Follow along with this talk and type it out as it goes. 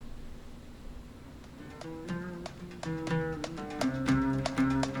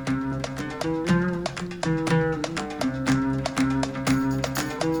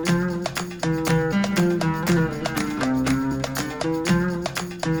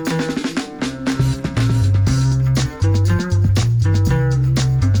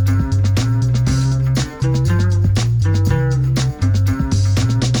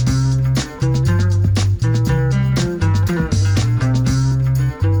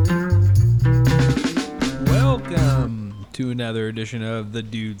another edition of The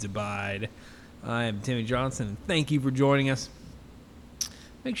Dudes Abide. I am Timmy Johnson, and thank you for joining us.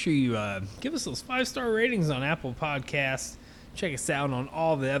 Make sure you give us those 5-star ratings on Apple Podcasts. Check us out on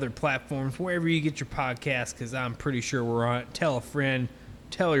all the other platforms, wherever you get your podcasts, because I'm pretty sure we're on it. Tell a friend,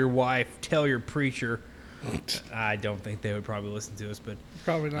 tell your wife, tell your preacher. I don't think they would probably listen to us, but...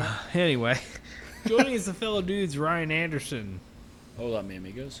 Probably not. Anyway, joining us the fellow dudes, Ryan Anderson. Hold up, mi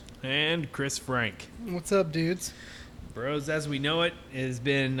amigos. And Chris Frank. What's up, dudes? Bros, as we know it, has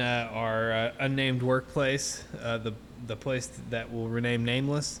been our unnamed workplace, the place that will rename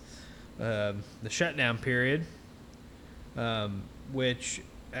nameless, the shutdown period, which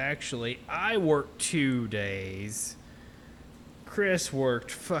actually I worked 2 days. Chris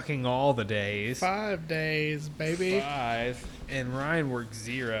worked fucking all the days. 5 days, baby. 5. And Ryan worked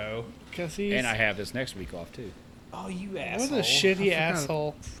 0. And I have this next week off, too. Oh, you asshole. What a shitty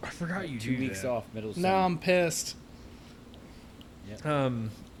asshole. I forgot you 2 weeks off, middle of Now summer. I'm pissed. Yep.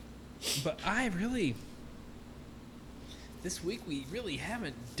 But I really... This week we really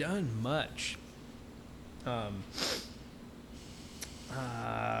haven't done much. I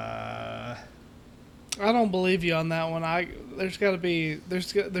don't believe you on that one. There's got to be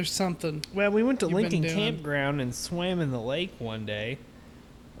there's something. Well, we went to You've been Lincoln doing. Campground and swam in the lake one day.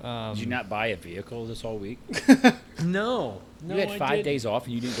 Did you not buy a vehicle this whole week? No. You had 5 days off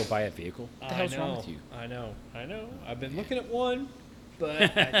and you didn't go buy a vehicle? What the I hell's know, wrong with you? I know. I've been looking at one,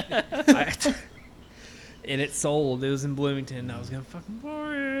 but and it sold. It was in Bloomington. I was gonna fucking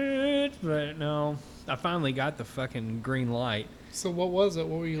buy it, but no. I finally got the fucking green light. So what was it?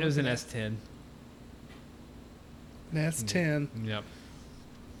 What were you? It was an looking S10. at? An S10. Yep.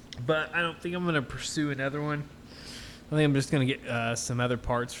 But I don't think I'm gonna pursue another one. I think I'm just gonna get some other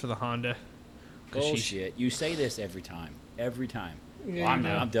parts for the Honda. 'Cause Bullshit. You say this every time. Every time. Yeah, Well, you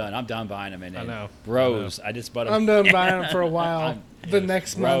know. I'm done. I'm done buying them. And I know. Bros, I just bought them. I'm done buying them for a while. The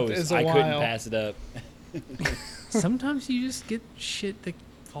next month Bros, is a I while. couldn't pass it up. Sometimes you just get shit that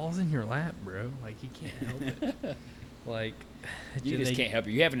falls in your lap, bro. Like, you can't help it. Like, You just can't help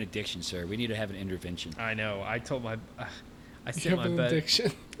it. You have an addiction, sir. We need to have an intervention. I know. I told my, I You sent have my an buddy.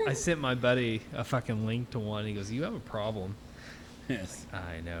 addiction. I sent my buddy a fucking link to one. He goes, "You have a problem." Yes.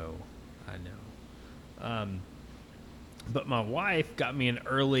 I know. But my wife got me an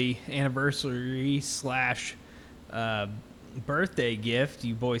early anniversary / birthday gift.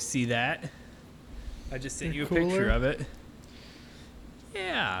 You boys see that? I just sent you a picture Cooler? of it.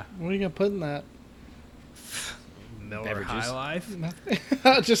 Yeah. What are you gonna put in that? Miller Beverages. High Life. Nothing.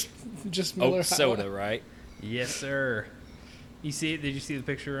 just Miller Oat High soda, Life. right? Yes, sir. You see it? Did you see the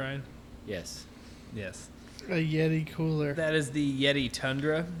picture, Ryan? Yes. Yes. A Yeti cooler. That is the Yeti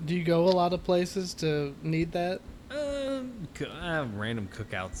Tundra. Do you go a lot of places to need that? Random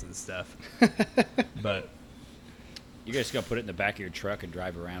cookouts and stuff. But You're just going to put it in the back of your truck and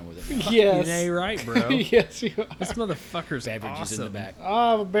drive around with it. Yes. you ain't right, bro. Yes, you are. This motherfucker's Beverages awesome. in the back. Oh,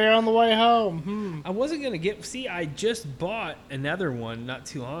 I have a bear on the way home. I wasn't gonna get. See, I just bought another one not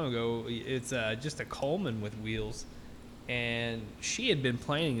too long ago. It's just a Coleman with wheels, and she had been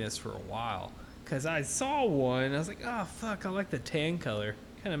planning this for a while. Cause I saw one, and I was like, oh fuck, I like the tan color.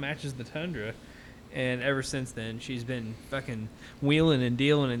 Kind of matches the Tundra. And ever since then, she's been fucking wheeling and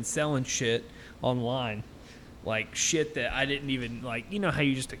dealing and selling shit online. Like shit that I didn't even like. You know how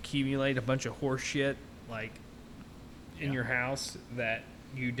you just accumulate a bunch of horse shit like in Yeah. your house that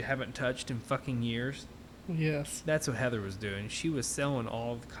you haven't touched in fucking years. Yes. That's what Heather was doing. She was selling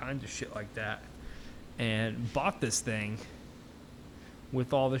all kinds of shit like that, and bought this thing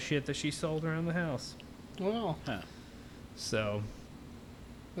with all the shit that she sold around the house. Well, Huh. So,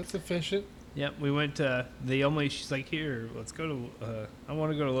 that's efficient. yep, we went to she's like, here, let's go to, I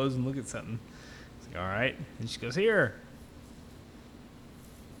want to go to Lowe's and look at something. It's like, all right. And she goes, here,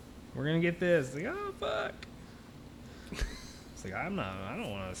 we're going to get this. It's like, oh, fuck. It's like, I don't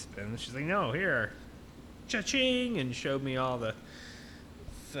want to spend. She's like, no, here, cha-ching, and showed me all the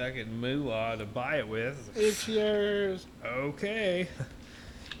fucking moolah to buy it with. I was like, It's yours. okay,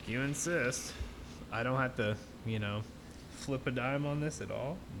 you insist. I don't have to, flip a dime on this at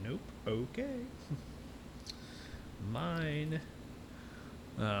all. Nope. Okay. Mine.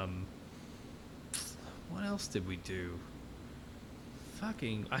 What else did we do?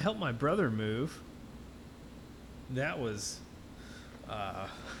 I helped my brother move. That was,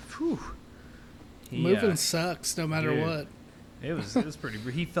 whew. Moving sucks no matter dude. what. It was pretty.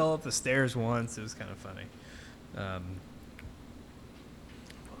 He fell up the stairs once. It was kind of funny.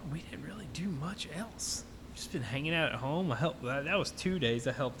 We didn't really do much else. Just been hanging out at home. I helped. That was 2 days.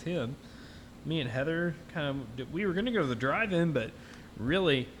 I helped him. Me and Heather we were gonna go to the drive-in, but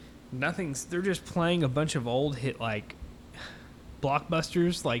really, nothing's. They're just playing a bunch of old hit like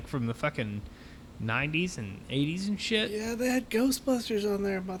blockbusters like from the fucking 90s and 80s and shit. Yeah, they had Ghostbusters on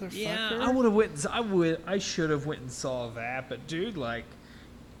there, motherfucker. Yeah, I would have went. I should have went and saw that. But dude, like,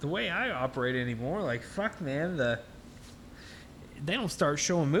 the way I operate anymore, like, fuck, man, they don't start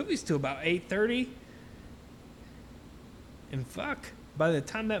showing movies till about 8:30. And fuck, by the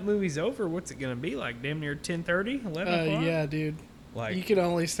time that movie's over, what's it gonna be like? Damn near 10:30, 11 o'clock. Yeah, dude. Like, You can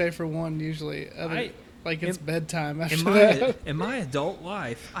only stay for one usually. Like it's in- bedtime in after my that. in my adult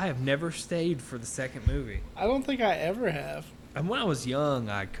life, I have never stayed for the second movie. I don't think I ever have. And when I was young,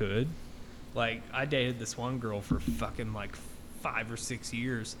 I could. Like, I dated this one girl for fucking like 5 or 6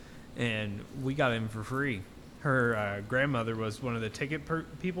 years, and we got in for free. Her grandmother was one of the ticket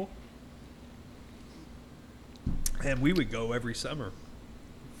people, and we would go every summer.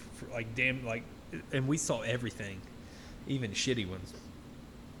 For and we saw everything, even shitty ones.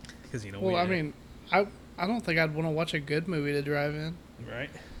 Because Well, I mean, I don't think I'd want to watch a good movie to drive in. right?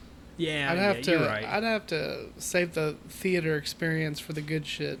 Yeah, I'd have to. You're right. I'd have to save the theater experience for the good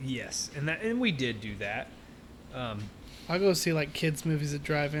shit. Yes, and we did do that. I'll go see like kids movies at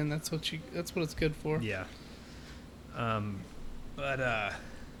drive-in. That's what it's good for. Yeah. But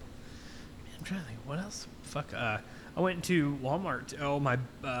I'm trying to think what else. Fuck. I went to Walmart. Oh my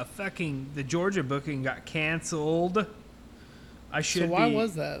fucking the Georgia booking got canceled. I should. So why be,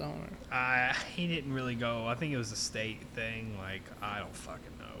 was that on there? he didn't really go. I think it was a state thing. Like, I don't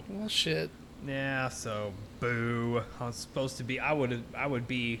fucking know. Well, shit. Yeah. So boo. I was supposed to be. I would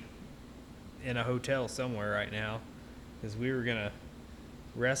be in a hotel somewhere right now, because we were gonna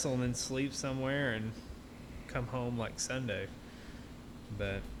wrestle and then sleep somewhere and come home like Sunday.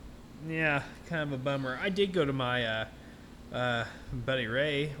 But yeah, kind of a bummer. I did go to my buddy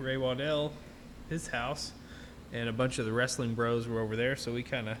Ray Waddell, his house, and a bunch of the wrestling bros were over there, so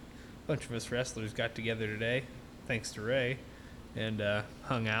a bunch of us wrestlers got together today, thanks to Ray, and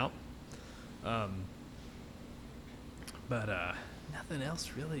hung out. But nothing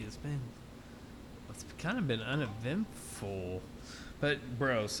else really has been. It's kind of been uneventful. But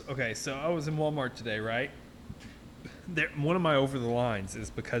bros, okay, so I was in Walmart today, right? One of my over the lines is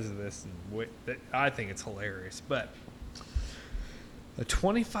because of this, and I think it's hilarious. But a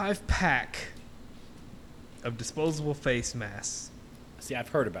 25 pack of disposable face masks. See, I've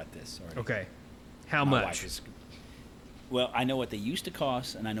heard about this already. Okay, how My much? wife is- well, I know what they used to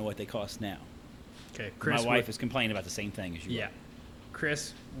cost, and I know what they cost now. Okay, Chris. My wife is complaining about the same thing as you. Yeah,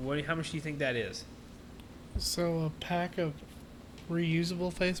 Chris. How much do you think that is? So a pack of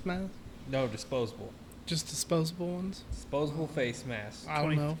reusable face masks, No, disposable. just disposable ones. Disposable face masks. I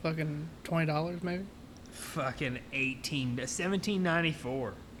don't know, fucking $20 maybe. Fucking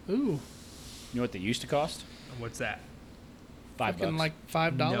 $17.94. Ooh, You know what they used to cost? What's that? $5. fucking like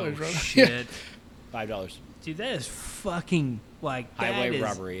 $5, No right? shit. $5. Dude, that is fucking like that Highway is-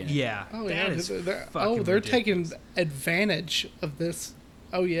 robbery, ain't it? Yeah. Oh that yeah, is they're fucking they're ridiculous. taking advantage of this.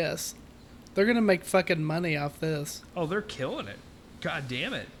 Oh yes, they're gonna make fucking money off this. Oh, they're killing it. God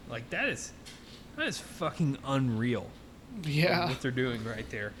damn it! Like that is fucking unreal. Yeah, What they're doing right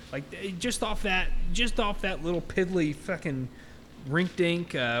there. Like just off that little piddly fucking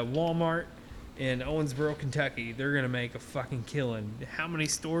rink-dink Walmart in Owensboro, Kentucky, they're gonna make a fucking killing. How many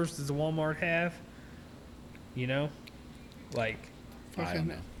stores does the Walmart have? You know, like I don't fucking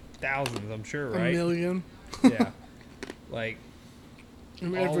know. thousands, I'm sure, a right? million Yeah, like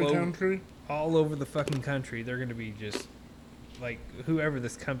in All every over- country. all over the fucking country. They're gonna be just like whoever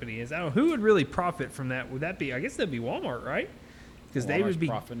this company is. I don't know who would really profit from that. Would that be? I guess that'd be Walmart, right? Because they Walmart's would be.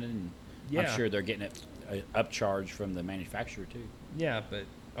 profiting, and Yeah. I'm sure they're getting it upcharge from the manufacturer too. Yeah, but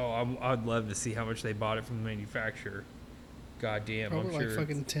I'd love to see how much they bought it from the manufacturer. God damn, Probably I'm like sure.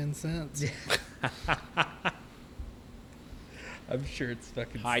 fucking 10 cents. I'm sure it's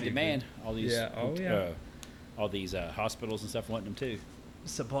fucking High stupid. demand. All these, Yeah. Oh yeah. all these hospitals and stuff wanting them too.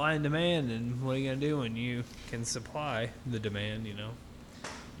 Supply and demand, and what are you gonna do when you can supply the demand? You know,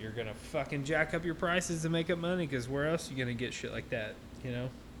 you're gonna fucking jack up your prices to make up money. Because where else are you gonna get shit like that? You know.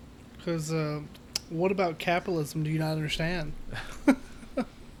 Because what about capitalism? Do you not understand?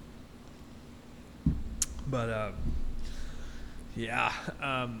 But yeah,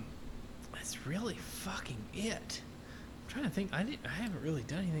 that's really fucking it. I'm trying to think. I haven't really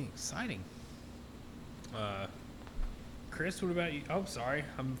done anything exciting. Chris, what about you? Oh, sorry,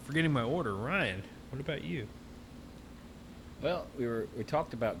 I'm forgetting my order. Ryan, what about you? Well, we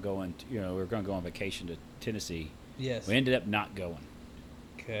talked about going. We were going to go on vacation to Tennessee. Yes. We ended up not going.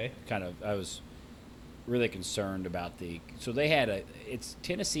 Okay. I was really concerned about so they had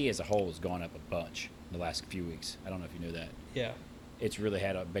Tennessee as a whole has gone up a bunch in the last few weeks. I don't know if you knew that. Yeah. it's really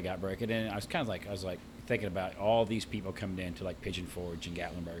had a big outbreak. And then I was like thinking about all these people coming in to like Pigeon Forge and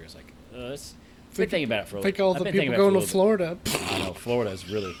Gatlinburg. I was like, it's been thinking about it for a Think all I've the been people thinking about going it to for a little Florida. bit. I know Florida's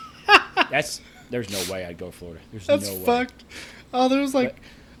really there's no way I'd go to Florida. There's That's no way. fucked. Oh, there was like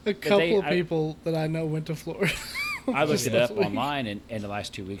a but couple of people that I know went to Florida. I looked it this up week. online, and in the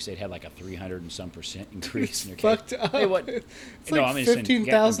last 2 weeks, they'd had like a 300 and some percent increase in their Fucked case. up. Hey, what? It's No, like I mean, it's in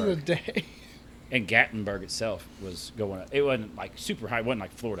 15,000 a Gatlinburg. day. And Gatlinburg itself was going up. It wasn't like super high. It wasn't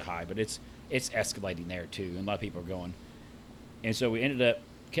like Florida high, but it's escalating there too. And a lot of people are going. And so we ended up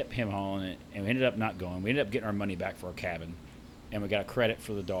kept him hauling it, and we ended up not going. We ended up getting our money back for our cabin, and we got a credit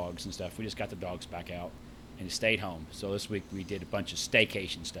for the dogs and stuff. We just got the dogs back out and stayed home. So this week we did a bunch of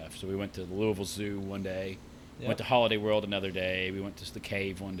staycation stuff. So we went to the Louisville Zoo one day, went to Holiday World another day. We went to the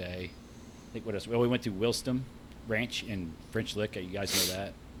cave one day. I think what else? Well, we went to Wilston Ranch in French Lick. You guys know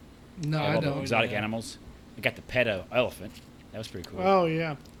that? No, They have I all the don't. exotic animals. I got to pet a elephant. That was pretty cool. Oh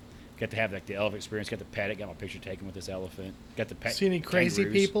yeah. Got to have like the elephant experience. Got to pet it. Got my picture taken with this elephant. Got to pet. See any crazy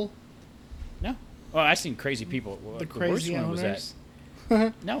kangaroos. people? No. Well, I seen crazy people. Well, The worst crazy one was that.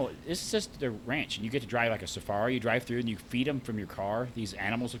 owners. No, it's just their ranch, and you get to drive like a safari. You drive through, and you feed them from your car. These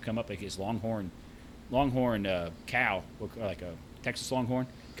animals will come up, like this longhorn cow, like a Texas longhorn,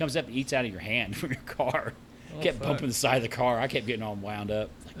 comes up and eats out of your hand from your car. Oh, Kept fuck. bumping the side of the car. I kept getting all wound up.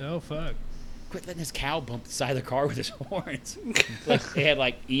 Oh fuck. Quit letting this cow bump the side of the car with his horns. Like, they had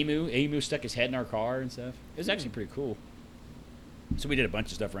like emu stuck his head in our car and stuff. It was actually pretty cool. So we did a bunch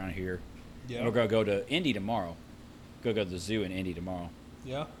of stuff around here. Yeah. We're gonna go to Indy tomorrow. Go to the zoo in Indy tomorrow.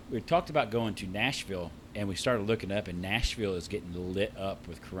 Yeah. We talked about going to Nashville, and we started looking up, and Nashville is getting lit up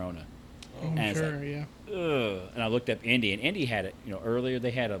with Corona. I'm And it's sure, like, yeah. Ugh. And I looked up Indy, and Indy had it. Earlier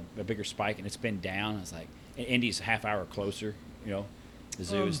they had a bigger spike, and it's been down. I was like, and Indy's a half hour closer. The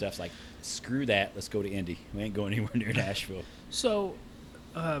zoo and stuff's like, screw that. Let's go to Indy. We ain't going anywhere near Nashville. So,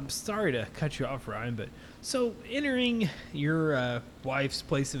 sorry to cut you off, Ryan, but so entering your wife's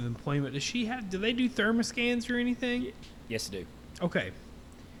place of employment, do they do thermoscans or anything? Yes, I do. Okay.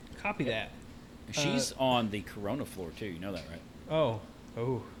 Copy that. She's on the Corona floor too. You know that, right? Oh.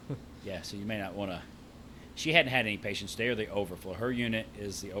 Yeah. So you may not want to. She hadn't had any patients there. The overflow. Her unit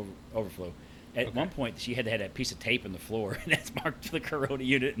is the overflow. At one point, she had to have that piece of tape in the floor, and that's marked for the Corona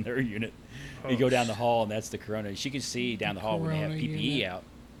unit and her unit. You go down the hall, and that's the Corona. She can see down the hall when they have Corona PPE unit. out.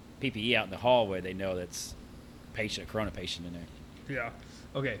 PPE out in the hallway, they know that's a Corona patient in there. Yeah.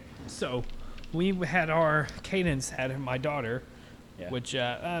 Okay. So, Cadence had my daughter, Yeah. which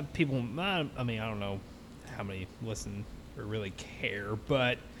people, I mean, I don't know how many listen or really care,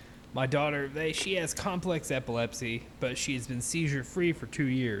 but my daughter, she has complex epilepsy, but she has been seizure free for 2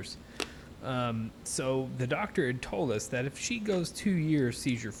 years. So the doctor had told us that if she goes 2 years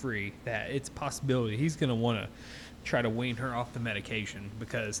seizure free, that it's a possibility he's going to want to try to wean her off the medication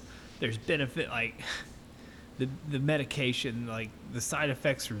because there's benefit, like the medication, like the side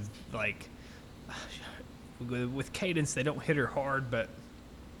effects are like with Cadence, they don't hit her hard, but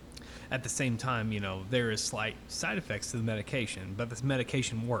at the same time, there is slight side effects to the medication, but this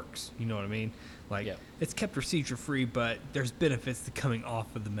medication works. You know what I mean? Like, Yeah. It's kept her seizure free, but there's benefits to coming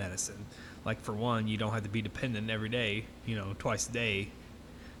off of the medicine. Like, for one, you don't have to be dependent every day, twice a day,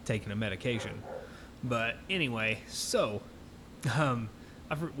 taking a medication. But anyway, so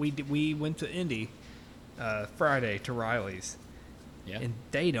we went to Indy Friday to Riley's, Yeah. and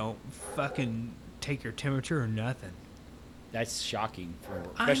they don't fucking take your temperature or nothing. That's shocking for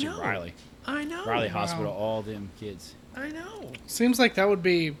I especially know. Riley. I know. Riley Hospital, all them kids. I know. Seems like that would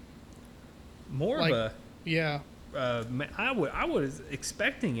be, More Like- of yeah. I was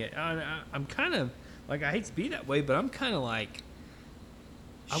expecting it. I'm kind of like, I hate to be that way, but I'm kind of like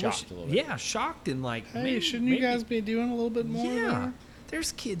Shocked a little bit. Yeah, shocked and like, Hey, maybe, shouldn't you guys be doing a little bit more Yeah, there?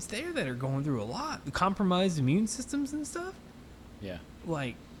 there's kids there that are going through a lot, compromised immune systems and stuff. Yeah.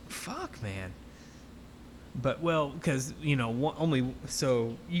 Like, fuck, man. But because do you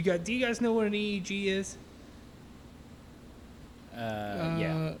guys know what an EEG is?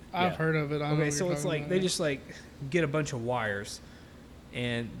 Yeah. I've Yeah. heard of it. I know Okay, what so you're it's talking like about, they yeah. just like get a bunch of wires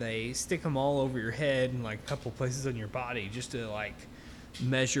and they stick them all over your head and like a couple places on your body just to like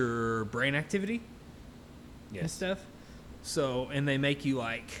measure brain activity and Yes. stuff. So, and they make you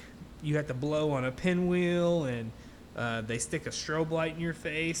like, you have to blow on a pinwheel and they stick a strobe light in your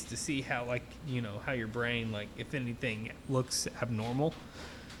face to see how like, how your brain, like if anything looks abnormal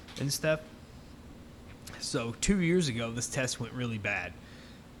and stuff. So 2 years ago, this test went really bad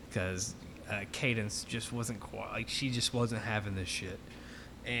because Cadence just wasn't quite, like she just wasn't having this shit.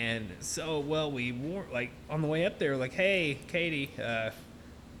 And so, we were like on the way up there, like, hey, Katie,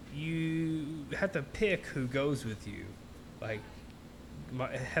 you have to pick who goes with you. Like,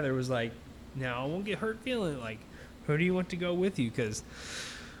 Heather was like, "Now I won't get hurt feeling like, who do you want to go with you? Because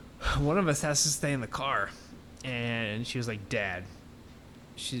one of us has to stay in the car." And she was like, "Dad."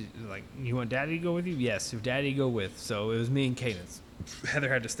 She's like, "You want Daddy to go with you?" "Yes, if Daddy go with." So it was me and Cadence. Heather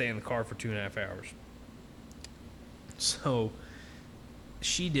had to stay in the car for 2.5 hours. So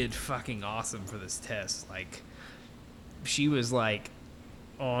she did fucking awesome for this test. Like, she was like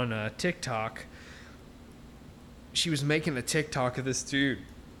on TikTok. She was making a TikTok of this dude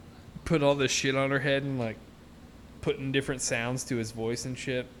put all this shit on her head and like putting different sounds to his voice and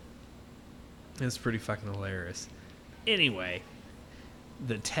shit. It's pretty fucking hilarious. Anyway,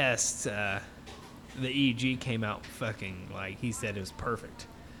 the test, the EEG came out fucking, like, he said it was perfect.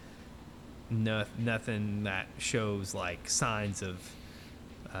 Nothing that shows like signs of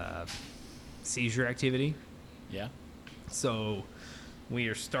seizure activity. Yeah. So we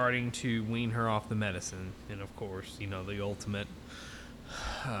are starting to wean her off the medicine, and of course, you know, the ultimate,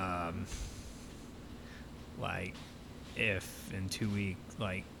 like, if in 2 weeks,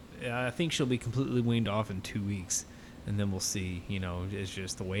 like, I think she'll be completely weaned off in 2 weeks, and then we'll see. You know, it's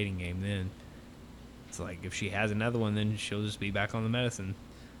just the waiting game. Then it's like if she has another one, then she'll just be back on the medicine.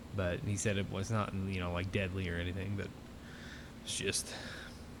 But he said it was not, you know, like deadly or anything, but it's just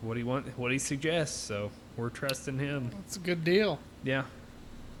what he suggests. So we're trusting him. That's a good deal. Yeah,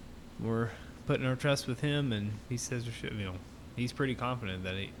 we're putting our trust with him, and he says we should. You know, he's pretty confident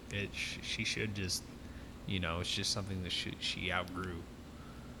that she should just, you know, it's just something that she outgrew,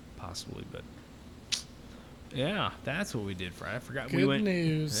 possibly. But yeah, that's what we did Friday. I forgot Good we went.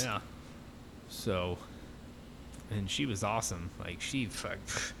 news. Yeah. So, and she was awesome. Like, she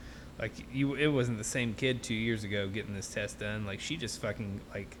fucked. Like, it wasn't the same kid 2 years ago getting this test done. Like, she just fucking,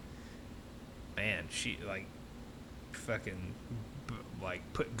 like, man, she, like, fucking, like,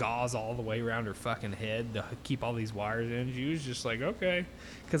 put gauze all the way around her fucking head to keep all these wires in. She was just like, okay.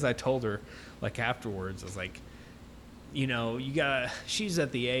 Because I told her, like, afterwards, I was like, you know, she's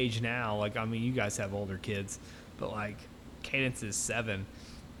at the age now, like, I mean, you guys have older kids, but, like, Cadence is 7.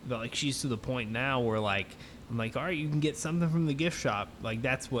 But, like, she's to the point now where, like, I'm like, all right, you can get something from the gift shop. Like,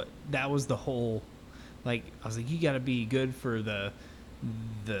 that was the whole, like, I was like, you got to be good for the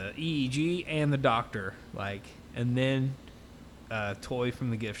EEG and the doctor, like, and then a toy from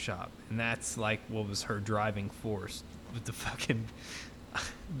the gift shop. And that's, like, what was her driving force with the fucking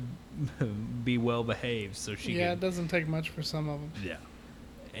be well behaved so she Yeah, could, it doesn't take much for some of them.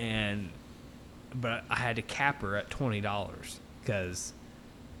 yeah. But I had to cap her at $20 because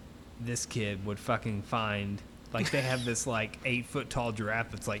this kid would fucking find, like, they have this like 8-foot tall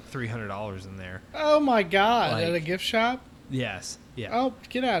giraffe that's like $300 in there. Oh my God! Like- At a gift shop? Yes, yeah. Oh,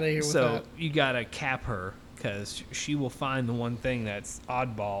 get out of here with So that. you gotta cap her because she will find the one thing that's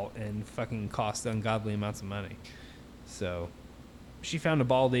oddball and fucking cost ungodly amounts of money. So she found a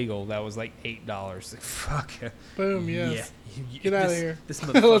bald eagle that was like $8. Like, fuck it. Boom. Yes. Yeah. Get out of here. This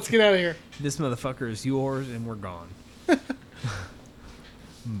Let's motherfucker, get out of here. this motherfucker is yours, and we're gone.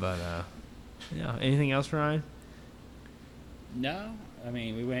 But yeah. Anything else, Ryan? No, I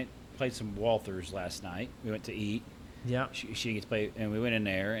mean, we played some Walthers last night. We went to eat. Yeah. She gets played, and we went in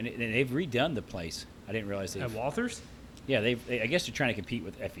there, and they've redone the place. I didn't realize At Walthers? Yeah, I guess they're trying to compete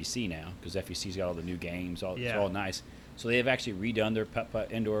with FEC now because FEC's got all the new games. It's Yeah. all nice. So they have actually redone their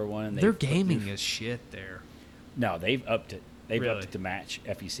putt indoor one. And Their gaming is shit there. No, they've upped it. They've Really? upped it to match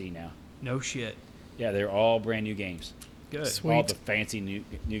FEC now. No shit. Yeah, they're all brand new games. Good. Sweet. All the fancy new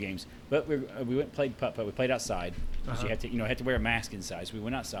games. But we went and played putt. We played outside. 'Cause Uh-huh. you had to wear a mask inside. So we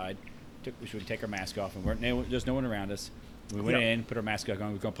went outside. We should take our mask off, and there's no one around us. We went Yep. in, put our mask on. We were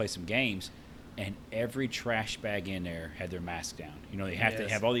going to play some games, and every trash bag in there had their mask down. You know, they have to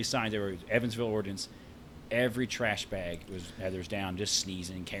Yes. have all these signs. They were Evansville ordinance. Every trash bag had theirs down, just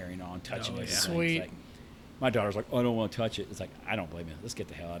sneezing, carrying on, touching Oh, yeah. everything. Sweet. It's like, my daughter's like, I don't want to touch it. It's like, I don't blame you. Let's get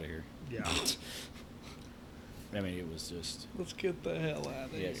the hell out of here. Yeah. I mean, it was just. Let's get the hell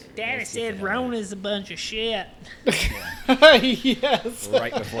out of Yes. here. Daddy Let's get the said hell out of Rona's a bunch of shit. Yes. here.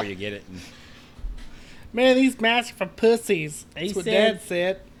 Right before you get it. And Man, these masks are for pussies. He That's what said- Dad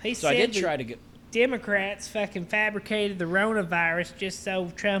said. He so I did try to get. Democrats fucking fabricated the coronavirus just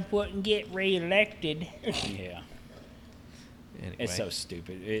so Trump wouldn't get reelected. Yeah. Anyway. It's so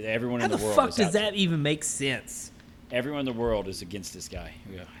stupid. Everyone How in the, the world fuck is does out- that even make sense? Everyone in the world is against this guy.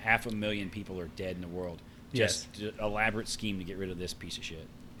 500,000 people are dead in the world. Yes. Just an elaborate scheme to get rid of this piece of shit.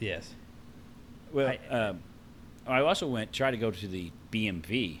 Yes. Well, I also tried to go to the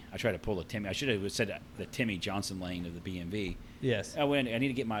BMV. I tried to pull the Timmy. I should have said the Timmy Johnson lane of the BMV. Yes. I need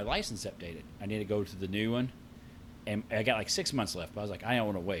to get my license updated. I need to go to the new one. And I got like 6 months left. But I was like, I don't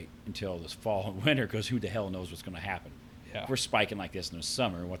want to wait until this fall and winter because who the hell knows what's going to happen. Yeah. If we're spiking like this in the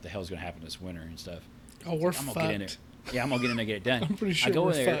summer, what the hell's going to happen this winter and stuff? Oh, we're I'm fucked. gonna get in there. Yeah, I'm gonna get in there and get it done. I'm pretty sure I go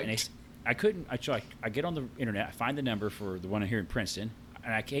we're in there fucked. and I couldn't. I get on the internet. I find the number for the one here in Princeton,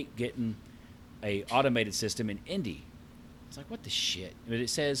 and I keep getting a automated system in Indy. It's like, what the shit? But it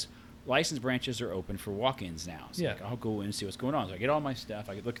says licensed branches are open for walk-ins now. So Yeah. like, I'll go in and see what's going on. So I get all my stuff.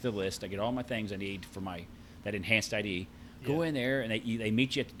 I look at the list. I get all my things I need for that enhanced ID. Go Yeah. in there and they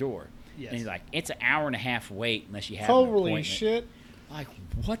meet you at the door. Yes. And he's like, it's an hour and a half wait unless you have an Holy appointment. shit! Like,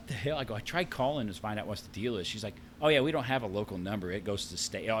 what the hell? I go, I tried calling to find out what the deal is. She's like, oh, yeah, we don't have a local number. It goes to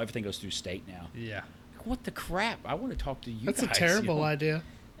state. Oh, everything goes through state now. Yeah. Like, what the crap? I want to talk to you That's guys. a terrible you know? idea.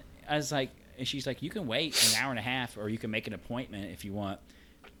 I was like, and she's like, you can wait an hour and a half or you can make an appointment if you want.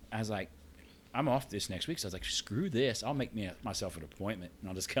 I was like, I'm off this next week. So I was like, screw this. I'll make myself an appointment and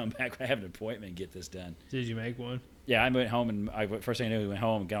I'll just come back when I have an appointment and get this done. Did you make one? Yeah, I went home and first thing I did, we went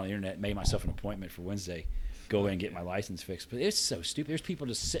home and got on the internet and made myself an appointment for Wednesday. Go in and get my license fixed. But it's so stupid. There's people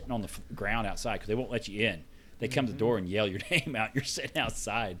just sitting on the ground outside because they won't let you in. They come to the door and yell your name out. You're sitting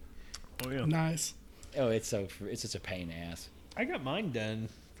outside. Oh yeah. Nice. Oh, it's just a pain in the ass. I got mine done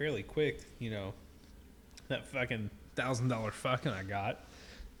fairly quick. You know, that fucking $1,000 fucking I got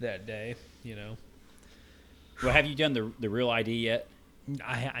that day. You know, Well, have you done the real ID yet?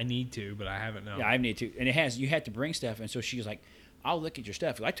 I need to, but I haven't. No. Yeah, I need to. And you had to bring stuff. And so she was like, I'll look at your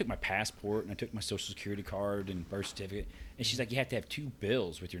stuff. I took my passport and I took my social security card and birth certificate. And she's like, you have to have 2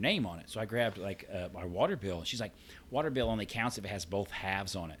 bills with your name on it. So I grabbed like my water bill. And she's like, water bill only counts if it has both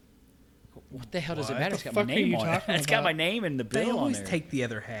halves on it. What the hell does it What matter? the It's got my fuck are name you on it. talking It's got about? my name and the bill They on always there. take the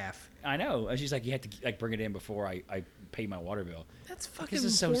other half. I know. And she's like, you have to like bring it in before I pay my water bill. That's fucking This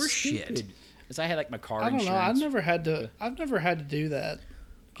is so horseshit. stupid. Because I had like my car I don't insurance. know. I've never had to do that.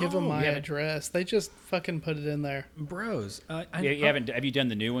 Give them Oh, my you haven't- address. They just fucking put it in there. Bros, You haven't? Have you done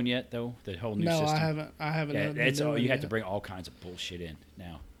the new one yet though? The whole new No, system. I haven't. I haven't. Yeah, done the it's new all, one you have to yet. bring all kinds of bullshit in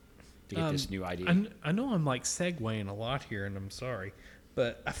now to get this new ID. I know I'm like segueing a lot here, and I'm sorry,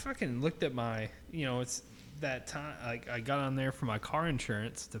 but I fucking looked at my, you know, it's that time like I got on there for my car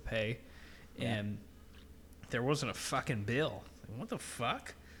insurance to pay, and there wasn't a fucking bill. Like, what the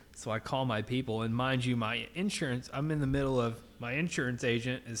fuck? So I call my people, and mind you, my insurance. I'm in the middle of my insurance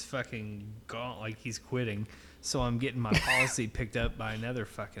agent is fucking gone, like he's quitting. So I'm getting my policy picked up by another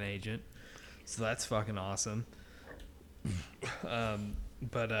fucking agent. So that's fucking awesome.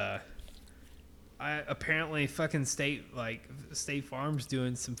 But I apparently fucking State Farm's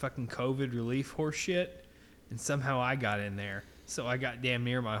doing some fucking COVID relief horse shit, and somehow I got in there. So I got damn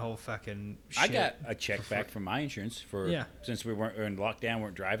near my whole fucking shit. I got a check back from my insurance Yeah. since we weren't in lockdown,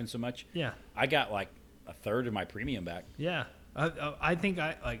 weren't driving so much. Yeah, I got like a third of my premium back. yeah. I think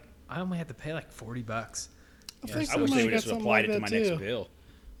I only had to pay like $40. I think I wish somebody they would got just something applied like it to that my next too. bill.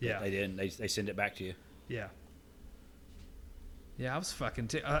 But Yeah. they didn't. They send it back to you. Yeah. Yeah, I was fucking.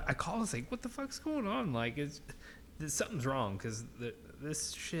 I called. I was like, "What the fuck's going on? Like, something's wrong because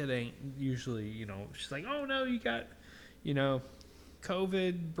this shit ain't usually. You know." She's like, "Oh no, you got, you know,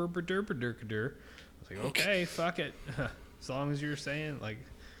 COVID." Burper. I was like, "Okay, fuck it. As long as you're saying like,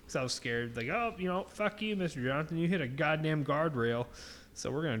 because I was scared. Like, oh, you know, fuck you, Mr. Johnson. You hit a goddamn guardrail,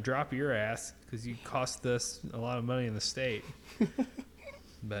 so we're gonna drop your ass because you cost us a lot of money in the state."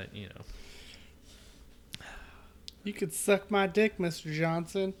 But you know. You could suck my dick, Mr.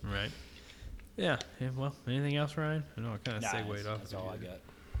 Johnson. Right. Yeah. Well, anything else, Ryan? I know I kind of Nah, segued off. that's all I got.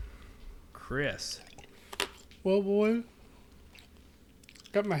 Chris. Well, boy,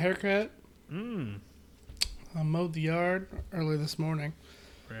 got my hair cut. Mm. I mowed the yard early this morning.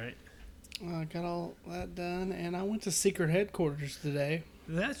 Right. Got all that done, and I went to secret headquarters today.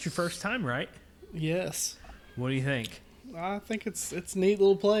 That's your first time, right? Yes, What do you think? I think it's a neat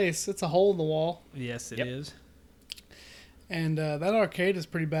little place. It's a hole in the wall, Yes, it Yep. is. and that arcade is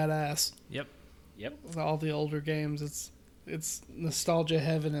pretty badass. Yep. Yep. With all the older games, it's nostalgia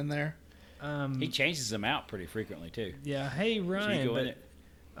heaven in there. He changes them out pretty frequently too. Yeah. Hey, So you Ryan. go in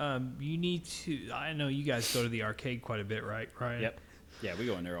but, it. you need to. I know you guys go to the arcade quite a bit, right, Ryan? Yep. Yeah, we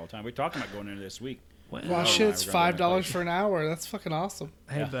go in there all the time. We're talking about going in there this week. Well, Wow, Oh, shit, my, it's we're gonna go $5 play. for an hour. That's fucking awesome.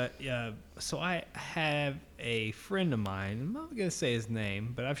 Hey, Yeah. but so I have a friend of mine. I'm not gonna say his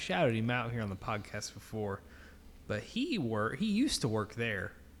name, but I've shouted him out here on the podcast before. But he used to work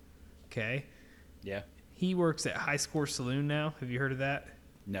there. Okay, Yeah. he works at High Score Saloon now. Have you heard of that?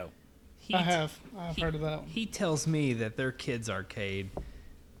 No. He I've heard of that one. He tells me that their kids' arcade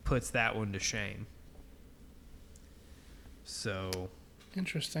puts that one to shame. So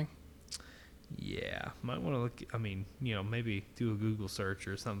Interesting. yeah, might want to look. I mean, you know, maybe do a Google search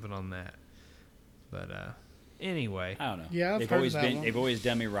or something on that. But Anyway, I don't know. Yeah, I've they've heard always of that been. one. They've always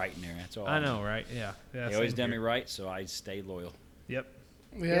done me right in there. That's all. I know, right? Yeah. They always done me right, so I stay loyal. Yep.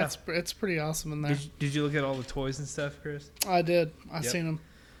 Yeah, Yeah. it's pretty awesome in there. Did you look at all the toys and stuff, Chris? I did. I Yep. seen them.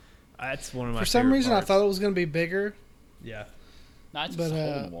 That's one of my. For some favorite reason, parts. I thought it was going to be bigger. Yeah. No, it's But, just a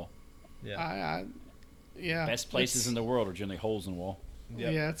hole in the wall. Yeah. Yeah. Best places in the world are generally holes in the wall.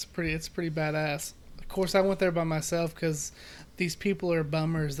 Yep. Yeah, it's pretty badass. Of course, I went there by myself because these people are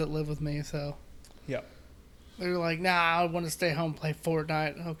bummers that live with me. So Yep. they're like, "Nah, I want to stay home and play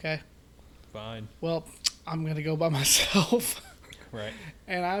Fortnite." Okay, Fine. well, I'm gonna go by myself. Right.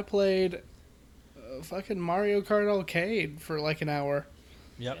 And I played fucking Mario Kart Arcade for like an hour.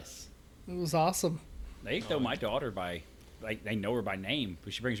 Yep. Yes. It was awesome. They know my daughter by, like, they know her by name,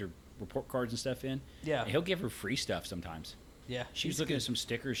 but she brings her report cards and stuff in. Yeah. And he'll give her free stuff sometimes. Yeah. She's looking at some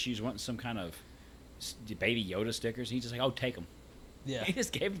stickers. She's wanting some kind of baby Yoda stickers. And he's just like, "Oh, take them." Yeah. He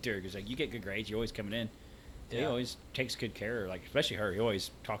just gave them to her. He's like, "You get good grades. You're always coming in." He Yeah. always takes good care of her, like, especially her. He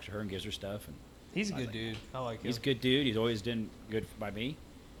always talks to her and gives her stuff. And He's a I good like dude. I like him. he's a good dude. He's always done good by me.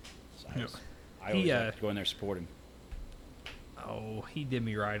 So Yeah. I always He, like to go in there and support him. Oh, he did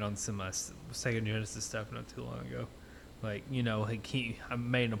me right on some Sega Genesis stuff not too long ago. Like, you know, I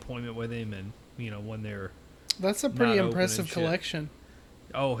made an appointment with him, and you know, when they're That's a pretty Not open impressive and shit. collection.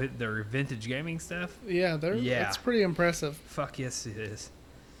 their vintage gaming stuff. Yeah, Yeah. that's pretty impressive. Fuck yes, it is.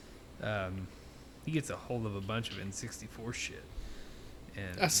 He gets a hold of a bunch of N64 shit.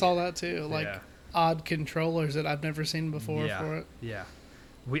 And I saw that too. Like yeah. odd controllers that I've never seen before yeah, for it. Yeah.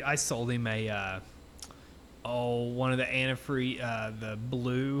 I sold him one of the antifreeze, the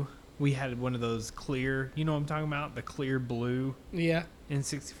blue. We had one of those clear, you know what I'm talking about? The clear blue Yeah,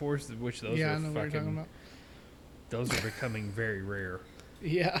 N64s, which those yeah, are I know what you're talking fucking, about. those are becoming very rare.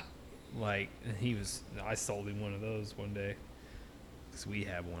 Yeah, Like, and I sold him one of those one day. Because we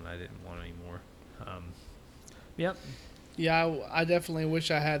have one I didn't want anymore. Yep. yeah. I definitely wish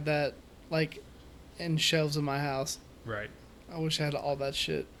I had that, like, in shelves in my house. Right. I wish I had all that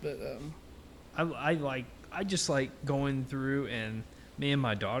shit, but I just like going through, and me and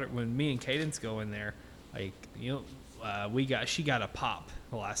my daughter, when me and Cadence go in there, like, you know, she got a pop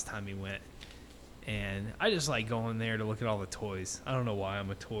the last time we went, and I just like going there to look at all the toys. I don't know why I'm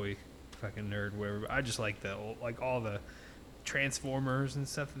a toy fucking nerd, whatever. But I just like all the Transformers and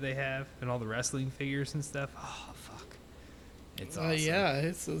stuff that they have, and all the wrestling figures and stuff. Oh fuck, it's awesome. yeah,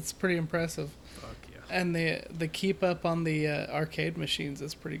 it's pretty impressive. Fuck yeah. And the keep up on the arcade machines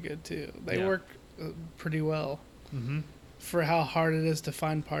is pretty good too. They Yeah. work pretty well Mm-hmm. for how hard it is to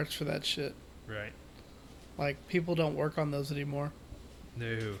find parts for that shit. Right. Like people don't work on those anymore.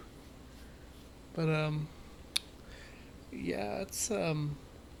 No. But yeah,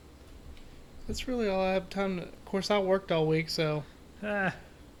 it's really all I have time to. Of course, I worked all week, so Ah.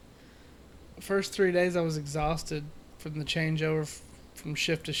 first 3 days I was exhausted from the changeover from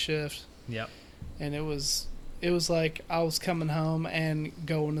shift to shift, Yep. and it was like I was coming home and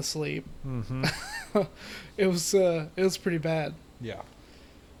going to sleep. Mm-hmm. It was pretty bad. Yeah.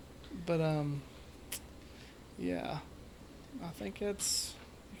 But yeah, I think that's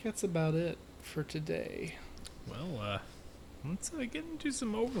about it for today. Well, let's get into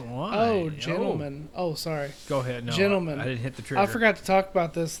some over the line. Oh, gentlemen. Oh, sorry. Go ahead. No, Gentlemen. I didn't hit the trigger. I forgot to talk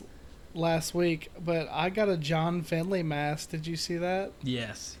about this last week, but I got a John Finley mask. Did you see that?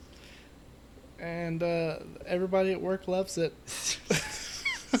 Yes. And everybody at work loves it.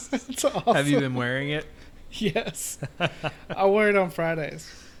 It's awesome. Have you been wearing it? Yes. I wear it on Fridays.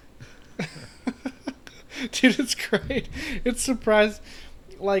 Dude, it's great. It's surprised.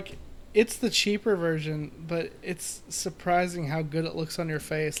 Like, it's the cheaper version, but it's surprising how good it looks on your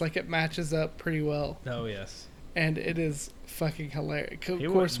face. Like, it matches up pretty well. Oh, yes. And it is fucking hilarious. Of It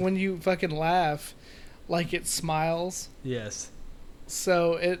course, wouldn't- when you fucking laugh, like, it smiles. Yes.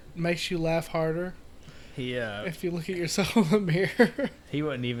 So it makes you laugh harder He if you look at yourself in the mirror. he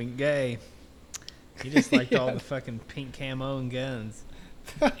wasn't even gay. He just liked all the fucking pink camo and guns.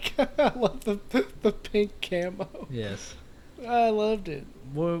 I love the pink camo. Yes. I loved it.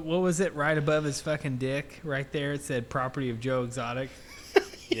 What was it right above his fucking dick? Right there, it said "Property of Joe Exotic,"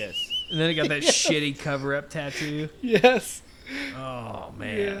 Yes. and then it got that Yes. shitty cover-up tattoo. Yes. Oh Yeah.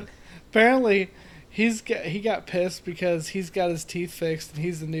 man. Apparently, he got pissed because he's got his teeth fixed and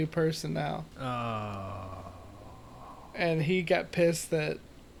he's a new person now. Oh. And he got pissed that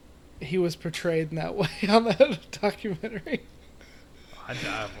he was portrayed in that way on that documentary.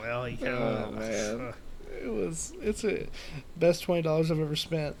 Well, he kind Oh, of. man. It's a best $20 I've ever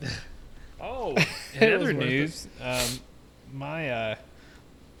spent. Oh, It in was other worth it. news,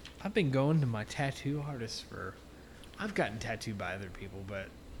 I've been going to my tattoo artist I've gotten tattooed by other people, but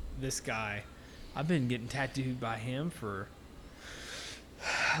this guy, I've been getting tattooed by him for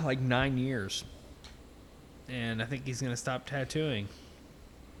like 9 years, and I think he's gonna stop tattooing.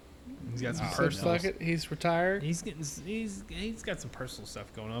 He's got some So personal. fuck it. He's retired. He's got some personal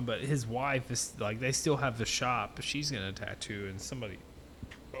stuff going on, but his wife is like they still have the shop. But she's gonna tattoo, and somebody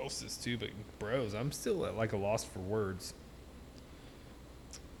else is too. But bros, I'm still at like a loss for words.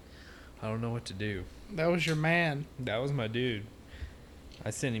 I don't know what to do. That was your man. That was my dude. I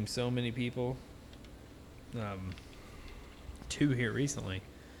sent him so many people. 2 here recently.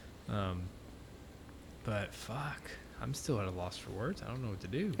 But fuck, I'm still at a loss for words. I don't know what to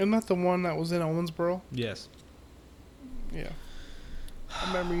do. Isn't that the one that was in Owensboro? Yes, Yeah. I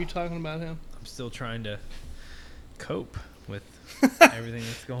remember you talking about him. I'm still trying to cope with everything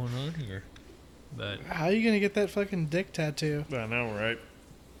that's going on here. But How are you gonna get that fucking dick tattoo? I know, right?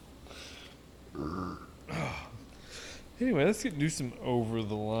 Anyway, let's do some over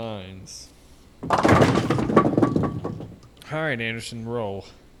the lines. All right, Anderson, roll.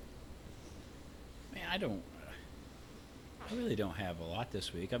 Man, I really don't have a lot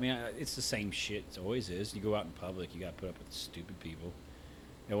this week. I mean, it's the same shit. It always is. You go out in public, you got to put up with stupid people.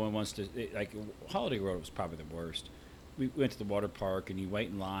 No one wants to. Holiday World was probably the worst. We went to the water park and you wait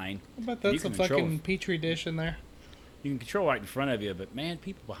in line. I bet You that's a can control fucking it. petri dish in there. You can control right in front of you, but man,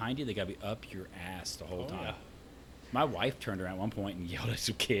 people behind you, they got to be up your ass the whole time. yeah. My wife turned around at one point and yelled at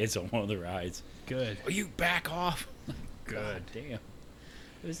some kids on one of the rides. Good. Will you back off? Good. God damn.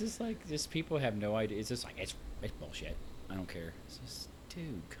 It's just like, just people have no idea. It's just like, it's bullshit. I don't care. It's just,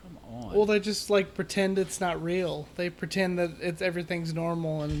 dude, come on. Well, they just like pretend it's not real. They pretend that everything's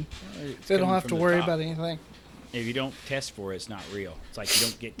normal and It's they don't coming have to from the worry top. about anything. If you don't test for it, it's not real. It's like you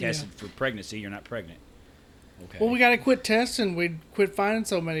don't get tested for pregnancy, you're not pregnant. Okay. Well, we gotta quit testing. We'd quit finding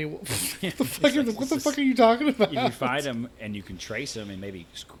so many. What the fuck are you talking about? If you find them and you can trace them and maybe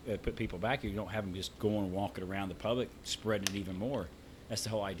put people back, you don't have them just going and walking around the public, spreading it even more. That's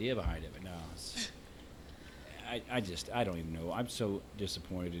the whole idea behind it. But no, I don't even know. I'm so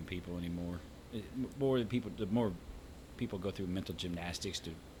disappointed in people anymore. The more people go through mental gymnastics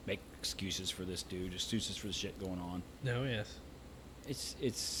to make excuses for this dude, excuses for the shit going on. No, yes.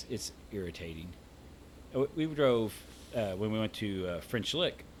 It's irritating. We drove when we went to French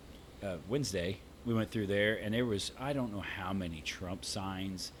Lick Wednesday. We went through there, and there was I don't know how many Trump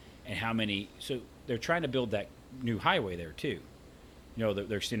signs and how many. So they're trying to build that new highway there too. You know,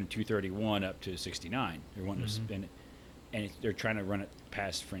 they're extending 231 up to 69. They're wanting to spin it, and they're trying to run it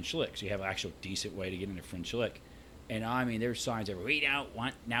past French Lick. So you have an actual decent way to get into French Lick. And I mean, there's signs everywhere. We don't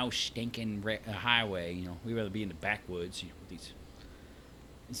want no stinking highway. You know, we'd rather be in the backwoods. You know, with these.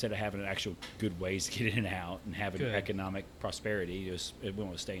 Instead of having actual good ways to get in and out and having Good. economic prosperity, we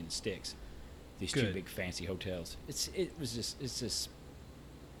want to stay in the sticks. These two Good. big fancy hotels. It's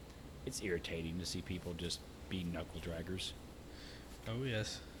irritating to see people just be knuckle draggers. Oh,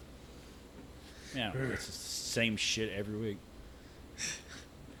 yes. Yeah, it's the same shit every week.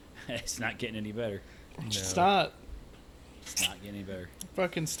 It's not getting any better. It's No. not. It's not getting any better.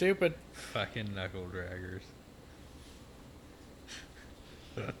 Fucking stupid. Fucking knuckle draggers.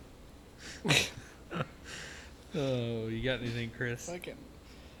 Oh, you got anything, Chris? Fucking.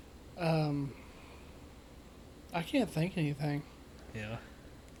 I can't think anything. Yeah.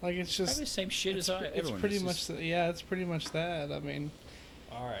 Like it's Probably the just. same shit as It's everyone. pretty It's much. just- It's pretty much that. I mean,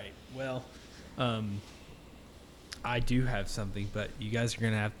 All right. Well, I do have something, but you guys are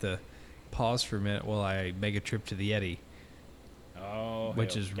gonna have to pause for a minute while I make a trip to the Yeti, Oh,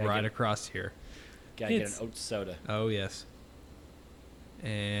 which hell. is Gotta right get, across here. Gotta get it's- an oat soda. Oh yes.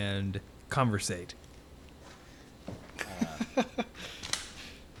 And conversate.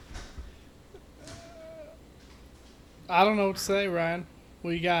 I don't know what to say, Ryan.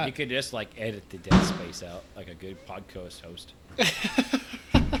 What you got? You could just like edit the dead space out like a good podcast host.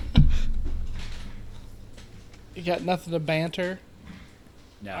 You got nothing to banter.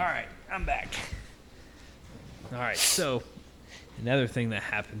 No. All right, I'm back. All right, so another thing that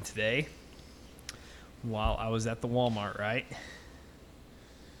happened today while I was at the Walmart, right?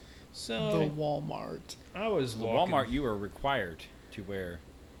 So The Walmart. I was The walking, Walmart, you are required to wear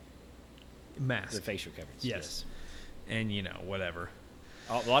mask. the facial coverings. Yes. And you know, whatever.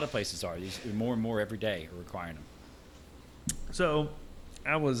 A lot of places are. These more and more every day are requiring them. So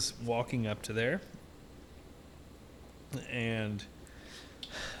I was walking up to there, and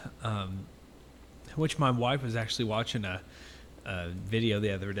which my wife was actually watching a video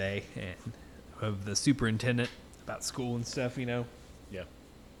the other day and of the superintendent about school and stuff, you know, Yeah.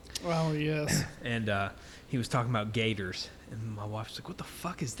 Oh yes. and he was talking about gators, and my wife's like, "What the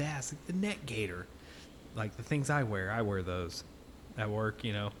fuck is that?" It's like the net gator, like the things I wear those at work,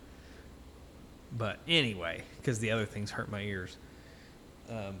 you know. But anyway, because the other things hurt my ears.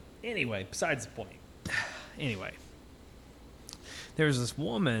 Anyway, besides the point. Anyway, there was this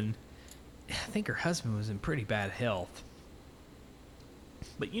woman, I think her husband was in pretty bad health.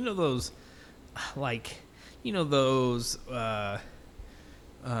 But you know those,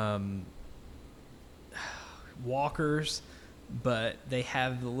 walkers, but they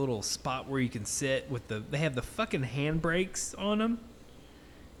have the little spot where you can sit with they have the fucking handbrakes on them.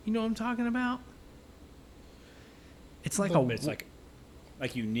 You know what I'm talking about? It's like It's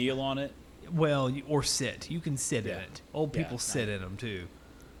like you kneel on it. or sit. You can sit in Yeah. it. Old Yeah, people sit in them too.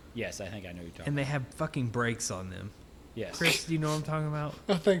 Yes, I think I know what you're talking And they about. have fucking brakes on them. Yes. Chris, do you know what I'm talking about?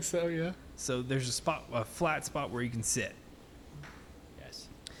 I think so. Yeah. So there's a flat spot where you can sit. Yes.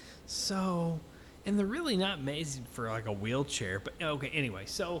 So, and they're really not made for like a wheelchair, but okay, anyway,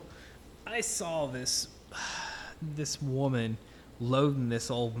 so I saw this woman loading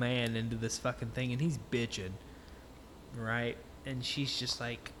this old man into this fucking thing, and he's bitching, right? And she's just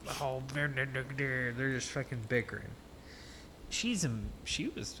like, oh, they're just fucking bickering. She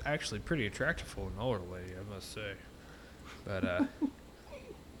was actually pretty attractive for an older lady, I must say. But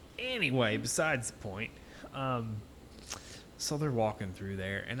anyway, besides the point, so they're walking through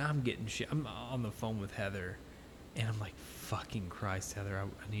there, and I'm getting shit. I'm on the phone with Heather, and I'm like, fucking Christ, Heather,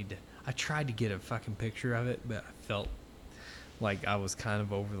 I need to. I tried to get a fucking picture of it, but I felt like I was kind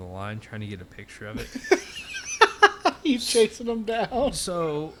of over the line trying to get a picture of it. You chasing them down.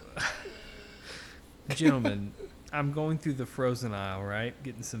 So, gentlemen, I'm going through the frozen aisle, right?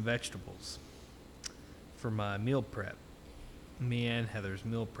 Getting some vegetables for my meal prep. Me and Heather's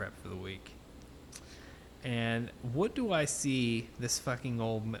meal prep for the week. And what do I see this fucking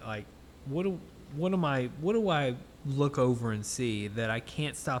what do I look over and see that I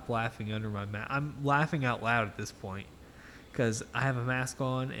can't stop laughing under my mask? I'm laughing out loud at this point because I have a mask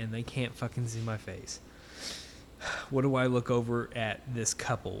on and they can't fucking see my face. What do I look over at this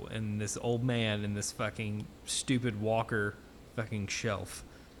couple and this old man and this fucking stupid walker fucking shelf?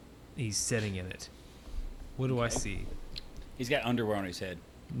 He's sitting in it. What do I see? He's got underwear on his head.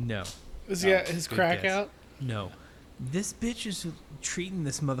 No. Is he got his Good crack guess. out? No. This bitch is treating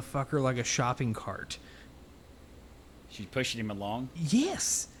this motherfucker like a shopping cart. She's pushing him along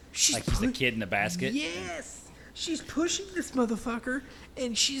Yes. She's like he's the kid in the basket. Yes. She's pushing this motherfucker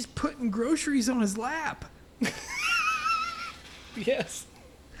and she's putting groceries on his lap. Yes.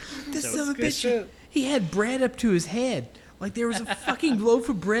 This So son of a it's good bitch, shit. he had bread up to his head. Like there was a fucking loaf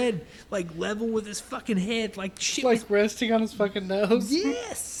of bread, like level with his fucking head. Like shit was Like resting on his fucking nose.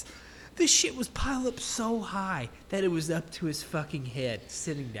 Yes! This shit was piled up so high that it was up to his fucking head,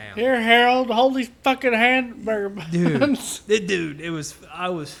 sitting down. Here, Harold, hold these fucking hamburger buns. I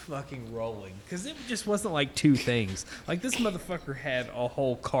was fucking rolling. Because it just wasn't like two things. Like, this motherfucker had a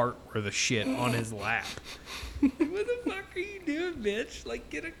whole cart worth of shit on his lap. What the fuck are you doing, bitch? Like,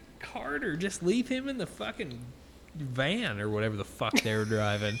 get a cart or just leave him in the fucking van or whatever the fuck they were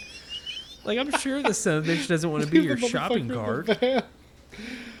driving. Like, I'm sure the son of a bitch doesn't want to be Leave your the shopping motherfucker in cart. the van.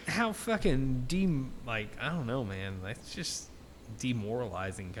 How fucking I don't know, man. That's just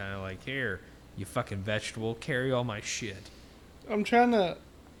demoralizing. Kind of like, here, you fucking vegetable, carry all my shit. I'm trying to.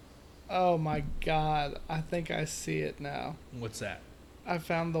 Oh my god! I think I see it now. What's that? I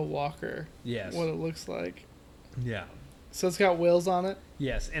found the walker. Yes. What it looks like. Yeah. So it's got wheels on it.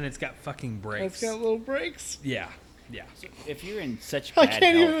 Yes, and it's got fucking And brakes. it's got little brakes. Yeah. Yeah. So if you're in such I bad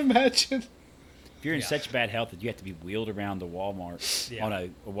can't health, even imagine. if you're in Yeah. such bad health that you have to be wheeled around the Walmart Yeah. on a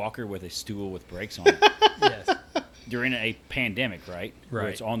walker with a stool with brakes on it Yes. during a pandemic, right? Where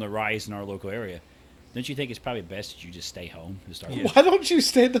Right. it's on the rise in our local area. Don't you think it's probably best that you just stay home to start Yeah. with? Why don't you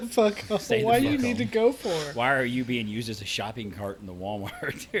stay the fuck home? Stay the Why do you fuck need to home. go for? Why are you being used as a shopping cart in the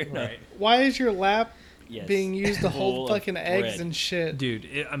Walmart? Right. Why is your lap Yes. being used to Full hold of fucking eggs bread. and shit? Dude,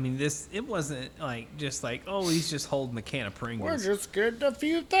 it wasn't like just like, oh, he's just holding a can of Pringles. We're just getting a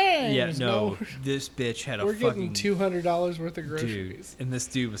few things. Yeah, no, this bitch had a We're fucking getting $200 worth of dude, groceries. and this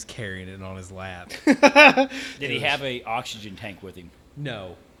dude was carrying it on his lap. Did he have a oxygen tank with him?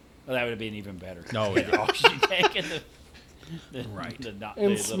 No. Well, that would have been even better. No, The oxygen tank and the Right. the And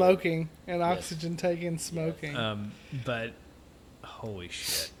little- smoking. And oxygen taking smoking. But holy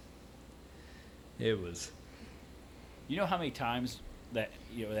shit, it was. You know how many times that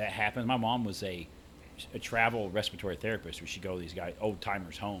that happened? My mom was a travel respiratory therapist, where she'd go to these guys, old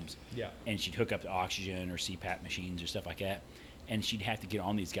timers' homes, Yeah. and she'd hook up the oxygen or CPAP machines or stuff like that, and she'd have to get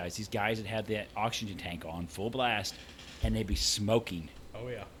on these guys. These guys that had that oxygen tank on full blast, and they'd be smoking, Oh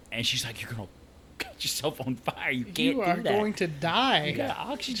yeah. and she's like, "You're gonna cut yourself on fire. You can't you are do that. going to die. You got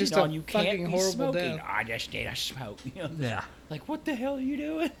oxygen Just on. a You can't fucking be horrible smoking." death. I just need a smoke. You know? Yeah. Like, what the hell are you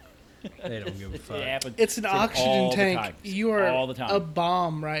doing? They don't give a It fuck. happens. It's an all oxygen the tank. time. You are all the time. a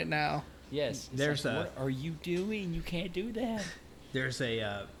bomb right now. Yes. It's There's like, a- what are you doing? You can't do that. There's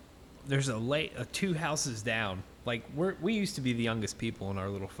a two houses down. Like we used to be the youngest people in our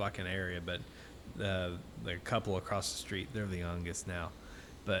little fucking area, but the couple across the street, they're the youngest now.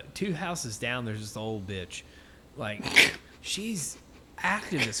 But two houses down, there's this old bitch. Like she's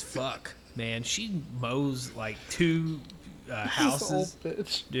active as fuck, man. She mows like two This houses. old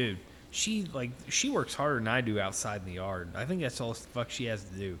bitch. Dude, she works harder than I do outside in the yard. I think that's all the fuck she has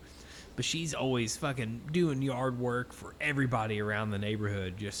to do. But she's always fucking doing yard work for everybody around the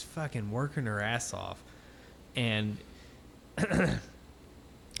neighborhood, just fucking working her ass off. And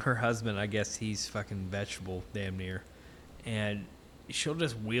her husband, I guess he's fucking vegetable damn near. And she'll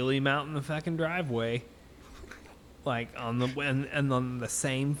just wheel him out in the fucking driveway. Like on the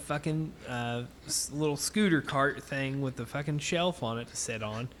same fucking little scooter cart thing with the fucking shelf on it to sit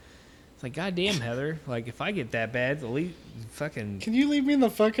on. It's like, goddamn, Heather. Like, if I get that bad, fucking Can you leave me in the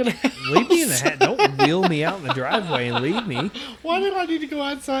fucking house? leave me in the hat. Don't wheel me out in the driveway and leave me. Why do I need to go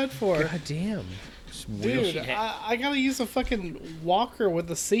outside for? Goddamn. Just wheel Dude, shit. I gotta use a fucking walker with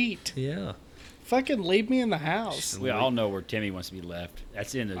a seat. Yeah. Fucking leave me in the house. We all know where Timmy wants to be left.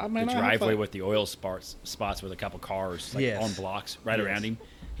 That's in the, I mean, the I have driveway a- with the oil spots with a couple cars like Yes. on blocks right Yes. around him.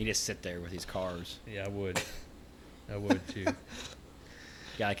 He just sit there with his cars. Yeah, I would. I would too.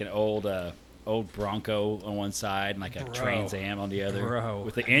 Got like an old Bronco on one side and like a Bro. Trans Am on the other, Bro.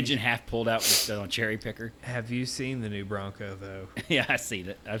 with the engine half pulled out with on a cherry picker. Have you seen the new Bronco though? Yeah, I've seen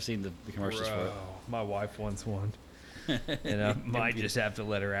it. I've seen the commercials for it. My wife wants one. And I might just have to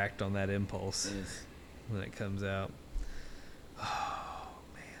let her act on that impulse Yes. when it comes out. Oh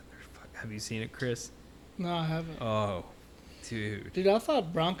man, have you seen it, Chris? No, I haven't. Oh, dude. Dude, I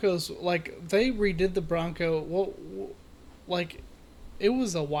thought Broncos, like, they redid the Bronco, like, it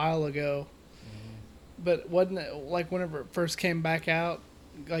was a while ago. But wasn't it, like, whenever it first came back out,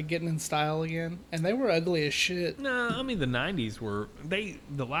 like, getting in style again? And they were ugly as shit. No, I mean the '90s were the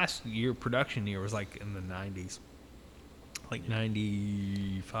last production year was like in the '90s, like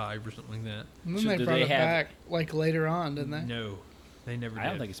 '95 or something like that. And then So they do brought they it have- back, like, later on, didn't they? No, they never did. I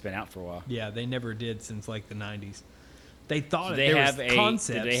don't think it's been out for a while. Yeah, they never did since like the '90s. They thought Do it. they There have was a?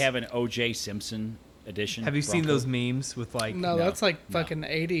 concepts. Do they have an O.J. Simpson edition? Have you seen Bronco? those memes with like? No, No, that's like no. fucking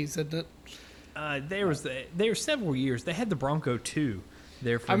 80s, isn't it? There were several years. They had the Bronco 2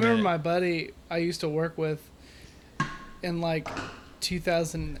 there for I a remember minute. my buddy I used to work with in like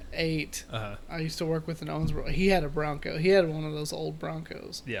 2008. I used to work with an Owensboro. He had a Bronco. He had one of those old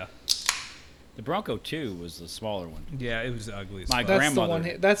Broncos. Yeah, The Bronco 2 was the smaller one. yeah, it was ugly. As My fuck. That's grandmother. the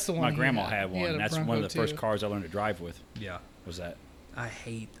one. That's the one. My he grandma had He one. a That's one Bronco of the first too. cars I learned to drive with. Yeah, Was that? I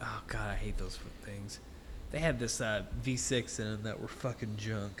hate. Oh god, I hate those things. They had this V6 in them that were fucking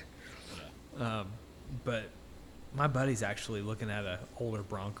junk. But my buddy's actually looking at an older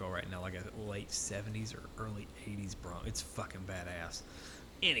Bronco right now, like a late '70s or early '80s Bronco. It's fucking badass.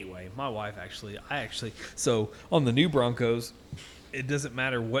 Anyway, my wife so on the new Broncos, it doesn't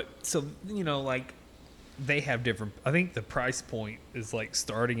matter what. So like they have different. I think the price point is like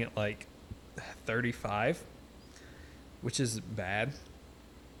starting at like 35, which is bad.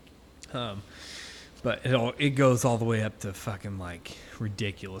 But it goes all the way up to fucking like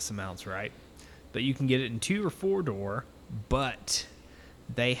ridiculous amounts, right? But you can get it in 2 or 4 door, but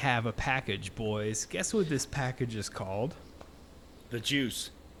they have a package, boys. Guess what this package is called? The Juice.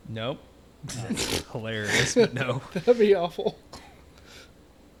 Nope. That's hilarious, but no. That'd be awful.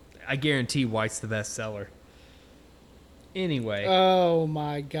 I guarantee White's the best seller. Anyway, Oh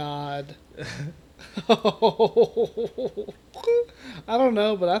my god. I don't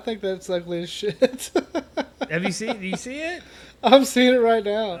know, but I think that's ugly as shit. do you see it? I'm seeing it right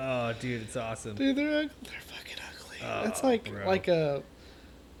now. Oh, dude, it's awesome. Dude, they're fucking ugly. That's Oh, like bro.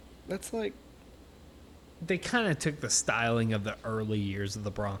 that's like They kind of took the styling of the early years of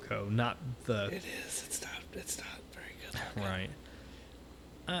the Bronco, not the it is. It's not very good. right.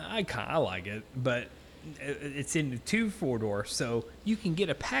 I like it, but it's in the 2 4-door, so you can get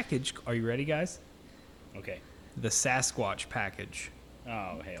a package. Are you ready, guys? Okay. The Sasquatch package, Oh,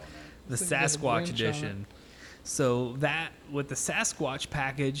 hell no. the It's like a Sasquatch winch on edition. So that with the Sasquatch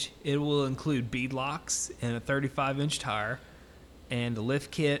package, it will include beadlocks and a 35-inch tire, and a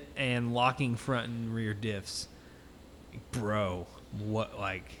lift kit and locking front and rear diffs. Bro, what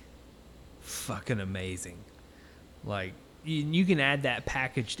fucking amazing! Like you can add that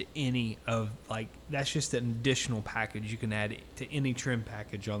package to any of that's just an additional package you can add to any trim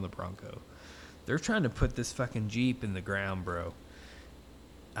package on the Bronco. They're trying to put this fucking Jeep in the ground, bro.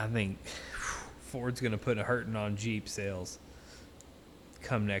 I think Ford's gonna put a hurting on Jeep sales.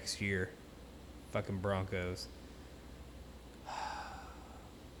 come next year. Fucking Broncos.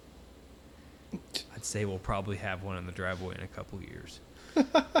 I'd say we'll probably have one in the driveway in a couple years.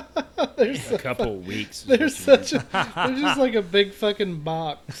 There's A couple weeks. is there's what you such a there's just like a big fucking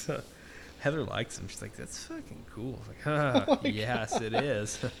box. Heather likes them. She's like, that's fucking cool. I was like, yes, it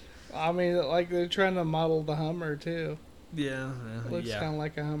is. I mean, like they're trying to model the Hummer too. Yeah. Looks Yeah. kind of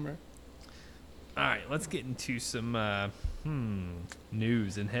like a Hummer. All right, let's get into some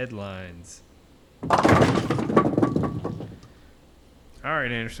news and headlines. All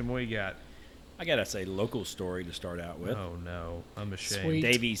right, Anderson, what you got? I gotta say, local story to start out with. Oh no, I'm ashamed.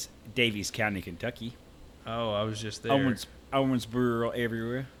 Sweet. Davies County, Kentucky. Oh, I was just there. Owensboro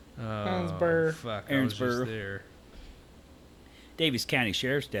everywhere. Oh, Owensboro. fuck, I was just Owensboro. there. Davies County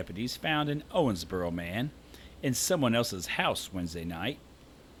Sheriff's deputies found an Owensboro man in someone else's house Wednesday night,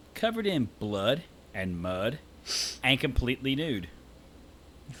 covered in blood and mud, and completely nude.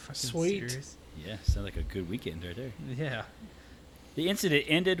 You fucking Sweet. serious? Yeah, sounds like a good weekend right there. Yeah. The incident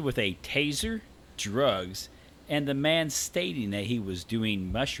ended with a taser, drugs, and the man stating that he was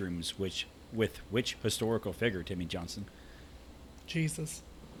doing mushrooms, with which historical figure, Timmy Johnson? Jesus.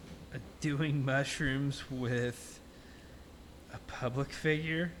 Doing mushrooms with a public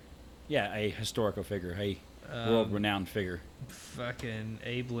figure? Yeah, a historical figure, a Um, world-renowned figure. Fucking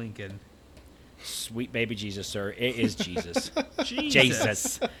Abe Lincoln. Sweet baby Jesus, sir. It is Jesus.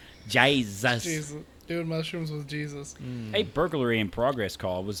 Jesus. Jesus. Jesus. Doing mushrooms with Jesus. A burglary in progress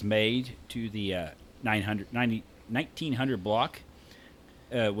call was made to the 1900 block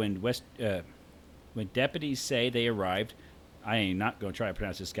when deputies say they arrived. I am not going to try to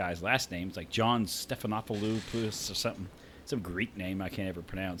pronounce this guy's last name. It's like John Stephanopoulos or something. Some Greek name I can't ever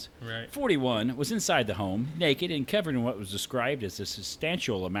pronounce. Right. 41 was inside the home, naked and covered in what was described as a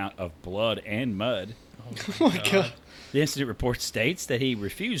substantial amount of blood and mud. Oh my God. The incident report states that he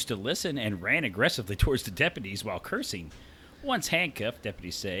refused to listen and ran aggressively towards the deputies while cursing. Once handcuffed,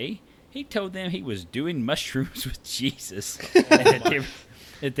 deputies say, he told them he was doing mushrooms with Jesus and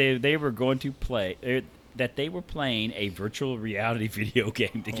that they were going to play, that they were playing a virtual reality video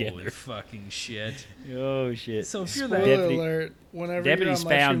game together. Holy fucking shit. Oh, shit. So if you're Spoiler that... alert. Whenever Deputies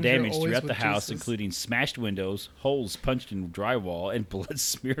you're on found mushrooms, you're damage always throughout the with house, Jesus. including smashed windows, holes punched in drywall, and blood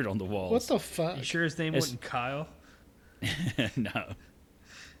smeared on the walls. What the fuck? You sure his name It's- wasn't Kyle? No.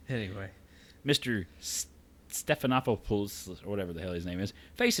 Anyway. Mr. Stephanopoulos, or whatever the hell his name is,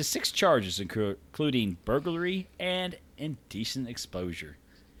 faces 6 charges, including burglary and indecent exposure.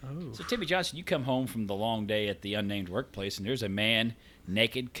 Oh. So, Timmy Johnson, you come home from the long day at the unnamed workplace, and there's a man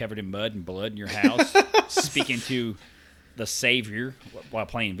naked, covered in mud and blood in your house, speaking to the Savior while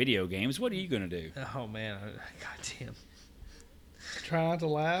playing video games. What are you going to do? Oh, man. Goddamn. Try not to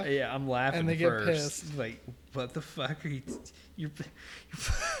laugh. Yeah, I'm laughing And they get first. pissed. Like, what the fuck are you... You're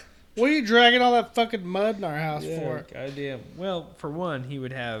What are you dragging all that fucking mud in our house for? goddamn. Well, for one, he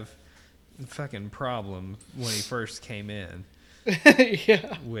would have a fucking problem when he first came in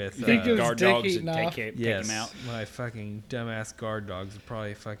Yeah. with... Think it was Guard dick dogs eating that off. take yes, him out. my fucking dumbass guard dogs would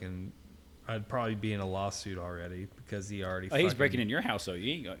probably fucking... I'd probably be in a lawsuit already because he already Oh, he's fucking- breaking in your house, though.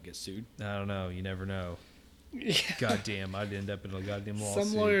 You ain't going to get sued. I don't know. You never know. Yeah. Goddamn, I'd end up in a goddamn lawsuit.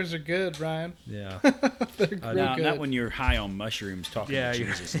 Some lawyers are good, Ryan. Yeah. They're I real know. No, good. not when you're high on mushrooms talking Yeah, to you're-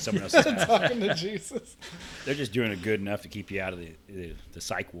 Jesus in someone else's house. Talking to Jesus. They're just doing it good enough to keep you out of the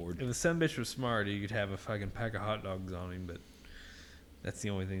psych ward. If the son bitch was smart, he could have a fucking pack of hot dogs on him, but that's the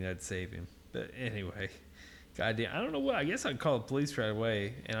only thing that'd save him. But anyway, goddamn, I don't know what. I guess I'd call the police right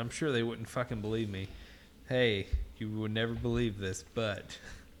away, and I'm sure they wouldn't fucking believe me. Hey, you would never believe this, but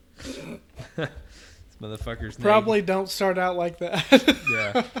this motherfucker's name. Probably don't start out like that.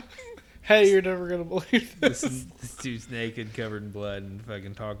 Yeah. Hey, you're never gonna believe This this. dude's naked, covered in blood, and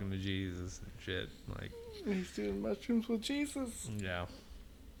fucking talking to Jesus and shit. Like, He's doing mushrooms with Jesus. yeah.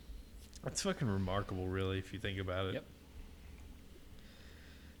 That's fucking remarkable, really, if you think about it. Yep.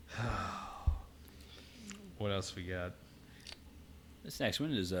 What else we got? This next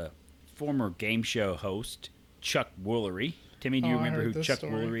one is a former game show host, Chuck Woolery. Timmy, do you Oh, I remember heard who this Chuck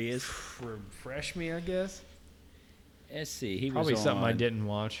story. Woolery is? Refresh me, I guess. Let's see. He Probably was something I on- didn't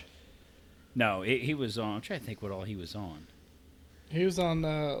watch. No, he was on. I'm trying to think what all he was on. He was on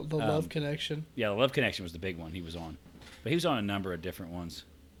the Love Connection. Yeah, the Love Connection was the big one he was on. But he was on a number of different ones.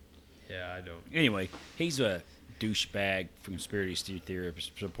 Yeah, I don't. Anyway, he's a douchebag, conspiracy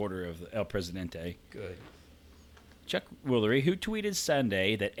theorist, supporter of El Presidente. Good. Chuck Woolery, who tweeted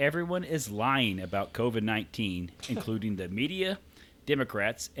Sunday that everyone is lying about COVID-19, including the media,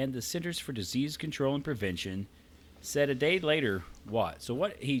 Democrats, and the Centers for Disease Control and Prevention, said a day later what? So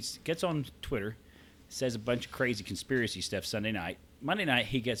what he gets on Twitter, says a bunch of crazy conspiracy stuff Sunday night, Monday night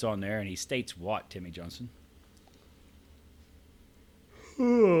he gets on there and he states what, Timmy Johnson?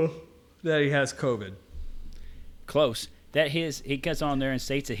 That he has COVID. Close. He gets on there and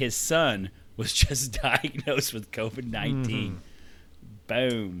states that his son was just diagnosed with COVID-19.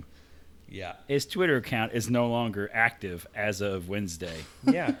 Boom. Yeah. His Twitter account is no longer active as of Wednesday.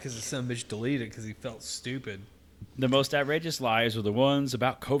 Yeah, because the son bitch deleted it because he felt stupid. The most outrageous lies are the ones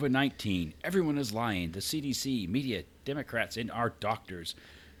about COVID-19. Everyone is lying. The CDC, media, Democrats, and our doctors.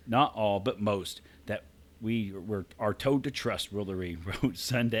 Not all, but most. That we are told to trust, Willery wrote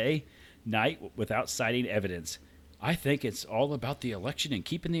Sunday night without citing evidence. I think it's all about the election and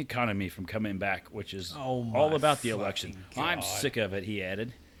keeping the economy from coming back, which is all about the election. God. I'm sick of it, he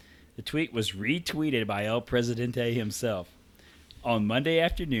added. The tweet was retweeted by El Presidente himself. On Monday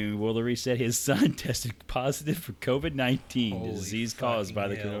afternoon, Willery said his son tested positive for COVID-19, Holy the disease caused by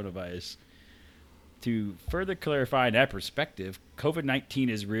the fucking hell. coronavirus. To further clarify that perspective, COVID-19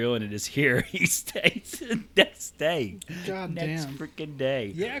 is real and it is here, he states. Next day. God Next damn. freaking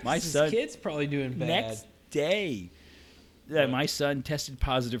day. Yeah, my because his son. kid's probably doing bad. Next day. That my son tested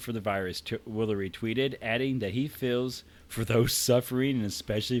positive for the virus, Willery tweeted, adding that he feels for those suffering and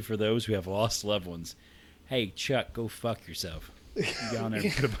especially for those who have lost loved ones. Hey, Chuck, go fuck yourself. You go on there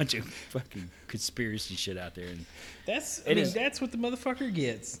and put a bunch of fucking conspiracy shit out there. And That's what the motherfucker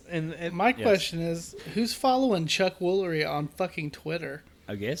gets. And My Yes. question is, who's following Chuck Woolery on fucking Twitter?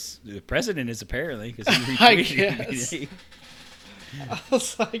 I guess the president is apparently because he I retweeted it. guess. I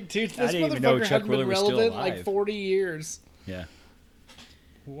was like, dude, this didn't even know motherfucker Chuck hasn't been Woolery was still relevant in like alive. 40 years. Yeah.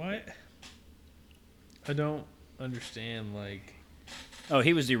 what? I don't understand. Like, Oh,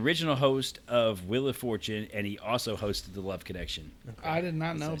 he was the original host of Wheel of Fortune, and he also hosted the Love Connection. I did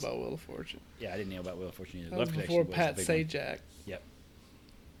not know Nice. about Wheel of Fortune. Yeah, I didn't know about Wheel of Fortune either. That Love was Connection before Pat was the big one. Sajak. Yep.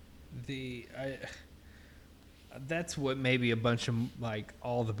 that's what maybe a bunch of like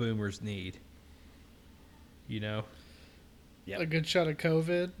all the boomers need. You know? Yep. A good shot of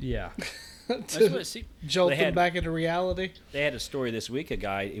COVID Yeah. That's to what, see, jolt they them had- back into reality. They had a story this week. A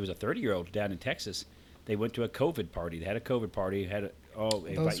guy, he was a 30-year-old down in Texas. They went to a COVID party. They had a COVID party.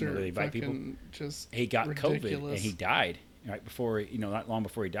 Those are They invite people. fucking just He got COVID and ridiculous. he died right before. Not long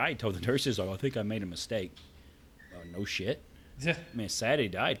before he died. He told the nurses, "Oh, I think I made a mistake." Oh, no shit. Yeah. I mean, it's sad he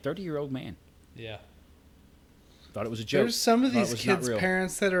died. 30-year-old man. Yeah. Thought it was a joke. There's some of Thought it these was not kids' real.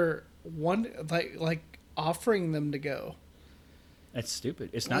 parents that are like offering them to go. That's stupid.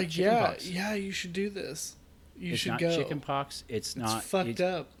 It's not Like, chickenpox. yeah, you should do this. You It's should not go. chickenpox. It's not. It's fucked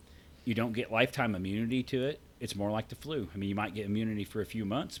up. You don't get lifetime immunity to it. It's more like the flu. I mean, you might get immunity for a few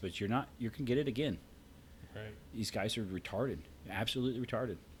months, but you're not. You can get it again. Right. These guys are retarded. Absolutely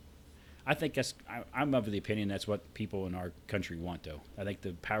retarded. I think I'm of the opinion that's what people in our country want, though. I think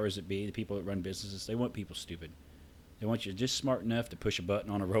the powers that be, the people that run businesses, they want people stupid. They want you just smart enough to push a button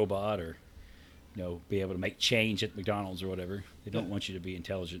on a robot or, be able to make change at McDonald's or whatever. They don't want you to be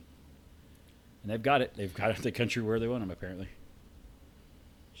intelligent. And they've got it. They've got the country where they want them, apparently.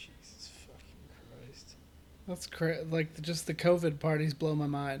 Jesus fucking Christ. That's like just the COVID parties blow my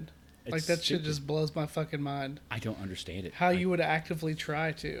mind. Like It's that shit stupid. just blows my fucking mind. I don't understand it. How you would actively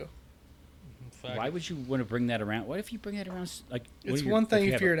try to. Fuck. Why would you want to bring that around? What if you bring that around? Like, what It's if you're- one thing you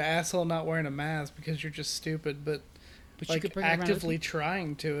if have you're an asshole not wearing a mask because you're just stupid, but but you like could bring it around other actively people.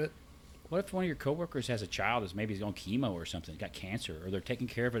 trying to it. What if one of your coworkers has a child that's maybe on chemo or something, got cancer, or they're taking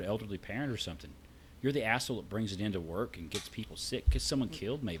care of an elderly parent or something? You're the asshole that brings it into work and gets people sick, gets someone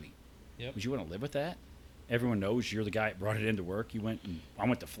killed maybe. Yep. Would you want to live with that? Everyone knows you're the guy that brought it into work. I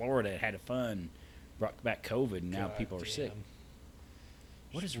went to Florida, had fun, brought back COVID, and now God people are sick. damn.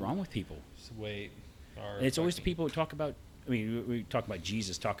 What is wrong with people? Just wait. And it's always the people who talk about. I mean, we talk about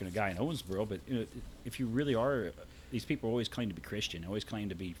Jesus talking to a guy in Owensboro, but if you really are, these people always claim to be Christian, always claim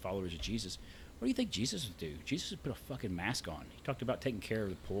to be followers of Jesus. What do you think Jesus would do? Jesus would put a fucking mask on. He talked about taking care of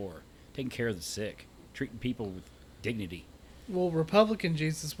the poor, taking care of the sick, treating people with dignity. Well, Republican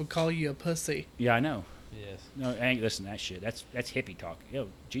Jesus would call you a pussy. Yeah, I know. Yes. No, I ain't listen to that shit. That's hippie talk.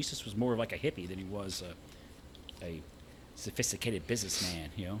 Jesus was more like a hippie than he was a sophisticated businessman.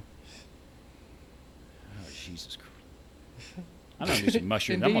 Oh, Jesus Christ. I'm gonna do some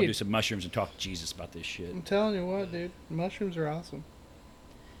mushrooms. I'm gonna Indeed. do some mushrooms and talk to Jesus about this shit. I'm telling you what, dude. Mushrooms are awesome.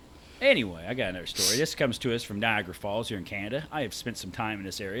 Anyway, I got another story. This comes to us from Niagara Falls here in Canada. I have spent some time in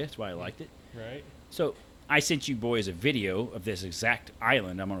this area. That's why I liked it. Right. So I sent you boys a video of this exact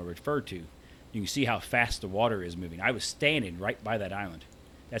island I'm going to refer to. You can see how fast the water is moving. I was standing right by that island.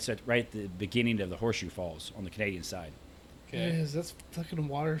 That's right at the beginning of the Horseshoe Falls on the Canadian side. It is. That's fucking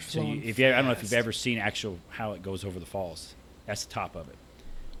water So flowing. I don't know if you've fast. ever seen how it goes over the falls. That's the top of it.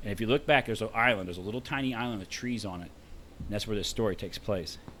 And if you look back, there's an island. There's a little tiny island with trees on it. And that's where this story takes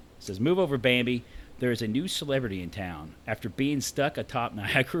place. It says, "Move over, Bambi. There is a new celebrity in town. After being stuck atop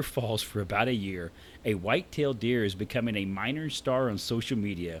Niagara Falls for about a year, a white-tailed deer is becoming a minor star on social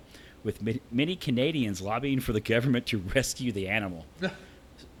media, with many Canadians lobbying for the government to rescue the animal."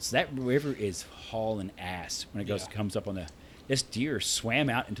 So that river is hauling ass when it comes up on the. This deer swam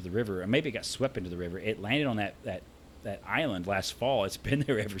out into the river, or maybe it got swept into the river. It landed on that island last fall. It's been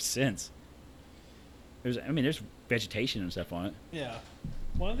there ever since. There's vegetation and stuff on it. Yeah.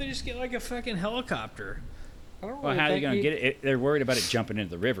 Why don't they just get like a fucking helicopter? I don't Well, really how are you think going to get it? They're worried about it jumping into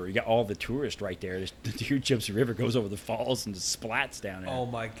the river. You got all the tourists right there. The deer jumps the river, goes over the falls, and just splats down there. Oh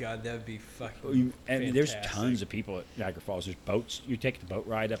my god, that would be fucking. There's fantastic. tons of people at Niagara Falls. There's boats. You take the boat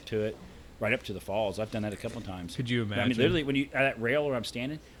ride up to it, right up to the falls. I've done that a couple of times. Could you But, I mean, imagine? literally, when you at that rail where I'm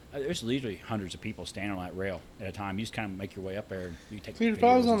standing, there's literally hundreds of people standing on that rail at a time. You just kind of make your way up there, and you take. Dude, if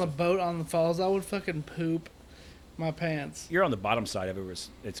I was videos on and the stuff. boat on the falls, I would fucking poop my pants. You're on the bottom side of it, where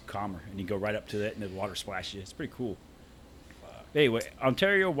it's calmer, and you go right up to it, and the water splashes you. It's pretty cool. Anyway,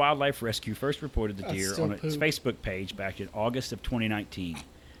 Ontario Wildlife Rescue first reported the I deer still on its poop. Facebook page back in August of 2019.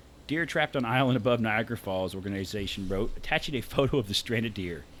 Deer trapped on island above Niagara Falls, organization wrote, attaching a photo of the stranded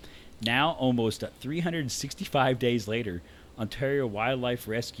deer. Now, almost 365 days later, Ontario Wildlife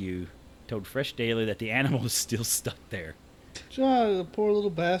Rescue told Fresh Daily that the animal is still stuck there. Oh, the poor little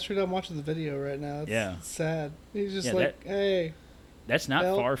bastard. I'm watching the video right now. It's Yeah. sad. He's just Yeah, like, hey. That's not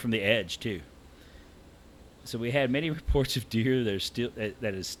Help. far from the edge, too. So we had many reports of deer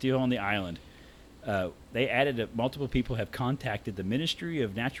that is still on the island. They added that multiple people have contacted the Ministry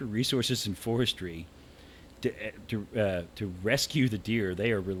of Natural Resources and Forestry to rescue the deer.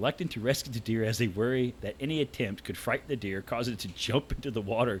 They are reluctant to rescue the deer as they worry that any attempt could frighten the deer, cause it to jump into the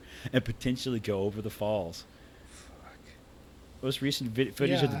water, and potentially go over the falls. Most recent footage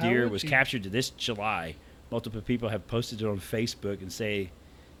Yeah, of the how deer would was you- captured this July. Multiple people have posted it on Facebook and say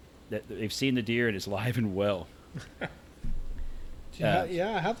that they've seen the deer and it's live and well.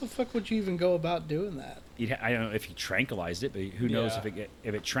 Yeah, how the fuck would you even go about doing that? I don't know if he tranquilized it, but who knows Yeah.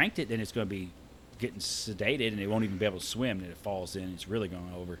 if it tranked it, then it's going to be getting sedated and it won't even be able to swim. And it falls in, it's really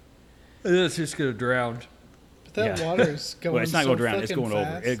going over. It's just gonna drown. But that Yeah. water's going Well, it's not so going around; it's fucking going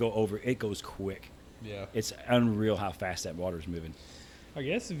fast. over. It'll go over. It goes quick. Yeah. It's unreal how fast that water's moving. I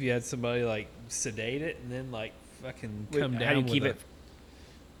guess if you had somebody like sedate it and then like fucking come down. How do you with keep a- it?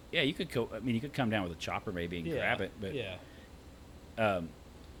 Yeah, you could go. I mean, you could come down with a chopper maybe and grab it, but yeah,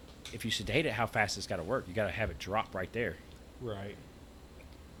 if you sedate it, how fast it's got to work? You got to have it drop right there. right.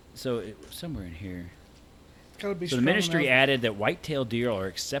 So somewhere in here. Gotta be So the strong ministry enough. added that white-tailed deer are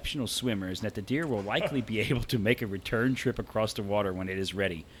exceptional swimmers and that the deer will likely be able to make a return trip across the water when it is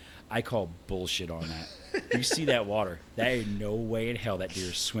ready. I call bullshit on that. You see that water? There ain't no way in hell that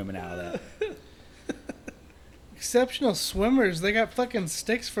deer is swimming out of that. Exceptional swimmers. They got fucking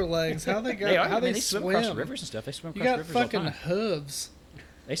sticks for legs. How they got? They are. How I mean, they swim across rivers and stuff. They swim You across got rivers all the fucking time. hooves.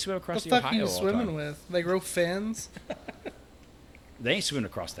 They swim What across the the fuck are Ohio you all the swimming time. with? They grow fins. They ain't swimming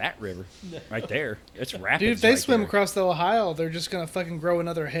across that river right there. It's rapids. Dude, if they right swim there. across the Ohio, they're just gonna fucking grow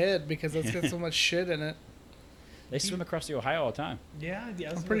another head because it's got so much shit in it. They swim across the Ohio all the time. Yeah,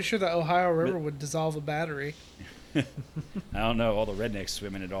 I'm pretty sure the Ohio River would dissolve a battery. I don't know. All the rednecks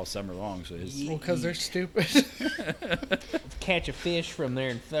swimming it all summer long, so it's, Well, because they're stupid. catch a fish from there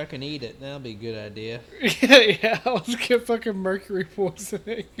and fucking eat it. That'll be a good idea. yeah, let's get fucking mercury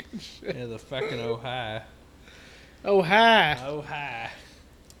poisoning. and shit. Yeah, the fucking Ohio. Oh, hi. Ohio.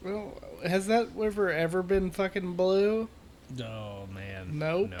 Well, has that river ever been fucking blue? Oh man.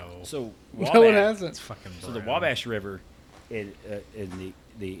 Nope. No. so No, it Wabash, hasn't. It's fucking. So the brown. Wabash River, in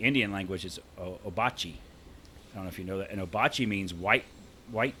the Indian language, is Obachi. I don't know if you know that. And Obachi means white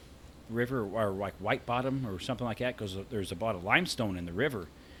river or like white bottom or something like that, because there's about a limestone in the river,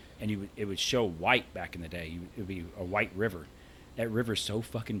 and it would show white back in the day. It would be a white river. That river's so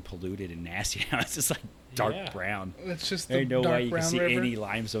fucking polluted and nasty now. It's just like dark Yeah. brown. It's just There the ain't no dark way you can brown see river. any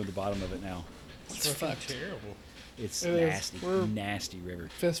limestone at the bottom of it now. It's fucking fucked. terrible. It's It is. nasty, We're- nasty river.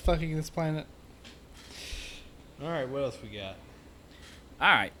 Fist fucking this planet. All right, what else we got? All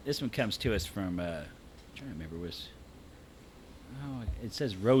right, this one comes to us from. I'm trying to remember it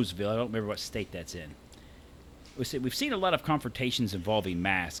says Roseville. I don't remember what state that's in. We've seen a lot of confrontations involving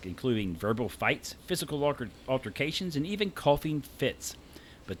masks, including verbal fights, physical altercations, and even coughing fits.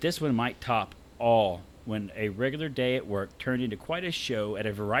 But this one might top all when a regular day at work turned into quite a show at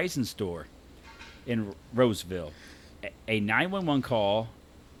a Verizon store in Roseville. A 911 call.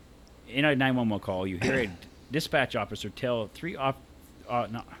 In a 911 call, you hear a dispatch officer tell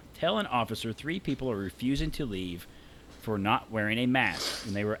an officer 3 people are refusing to leave for not wearing a mask,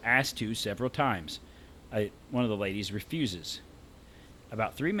 and they were asked to several times. one of the ladies refuses.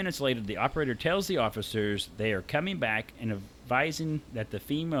 About 3 minutes later, the operator tells the officers they are coming back and advising that the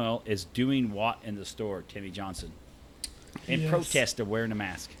female is doing what in the store, Timmy Johnson, in Yes. protest of wearing a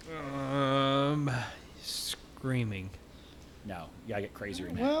mask. Screaming. No, you gotta get crazier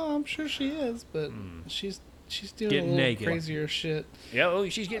than that. Well, I'm sure she is, but she's doing Getting a little naked. crazier shit. Yeah, well,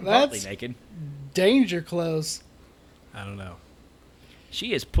 she's getting That's- partly naked. Danger clothes. I don't know.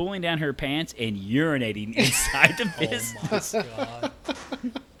 She is pulling down her pants and urinating inside the business. Oh my god.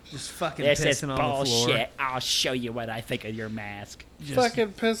 Just fucking This is pissing on the floor. bullshit. I'll show you what I think of your mask. Just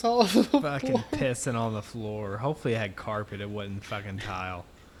Fucking piss all over the fucking floor. pissing on the floor. Hopefully it had carpet. It wasn't fucking tile.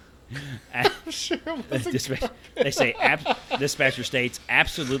 I'm sure it wasn't They say, dispatcher states,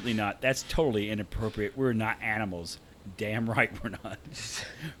 absolutely not. That's totally inappropriate. We're not animals. Damn right we're not.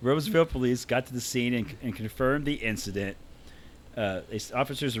 Roseville police got to the scene and confirmed the incident.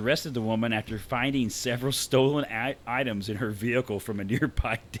 Officers arrested the woman after finding several stolen items in her vehicle from a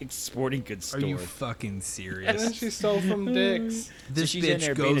nearby Dick's Sporting Goods store. Are you fucking And then serious? she stole from Dick's. This she's in bitch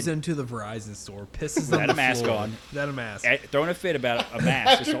there being goes a- into the Verizon store, pisses Without on a the mask floor, on. without a mask, Throwing a fit about a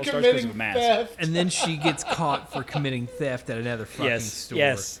mask. It After all starts because of a committing mask. theft. and then she gets caught for committing theft at another fucking Yes, store.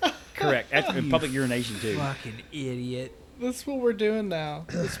 yes, correct. After You public urination too. Fucking idiot. That's what we're doing now.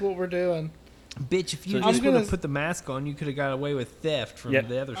 That's what we're doing. Bitch, if you So just I'm would have gonna- put the mask on, you could have got away with theft from Yep.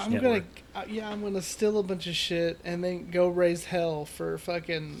 the other I'm store. gonna, I'm gonna steal a bunch of shit and then go raise hell for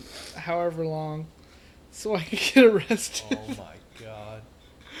fucking however long, so I can get arrested. Oh my god.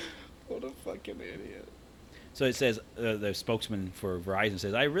 What a fucking idiot! So it says the spokesman for Verizon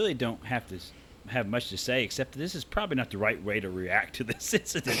says, "I really don't have much to say except that this is probably not the right way to react to this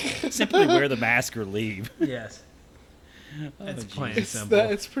incident. Simply wear the mask or leave." Yes. That's geez. plain and It's simple.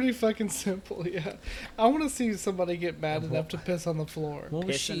 it's pretty fucking simple. Yeah, I want to see somebody get mad enough to piss on the floor. What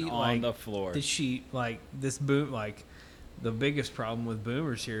was Pissing she on like? the floor. Did she like this boom? Like the biggest problem with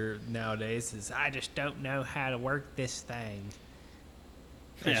boomers here nowadays is I just don't know how to work this thing.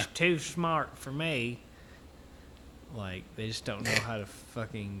 It's Yeah. too smart for me. Like they just don't know how to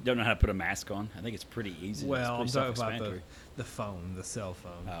fucking. Don't know how to put a mask on. I think it's pretty easy. Well, I'm it's talking pretty about self-explanatory. the phone, the cell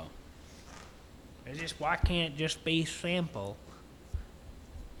phone. Oh, It's just why can't it just be simple?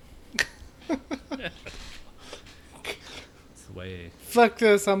 It's the way Fuck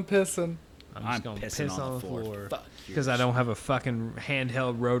this! I'm pissing, I'm I'm just gonna pissing piss on the floor. Fuck because I don't have a fucking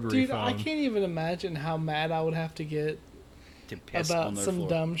handheld rotary dude. phone. I can't even imagine how mad I would have to get to piss on about their some floor.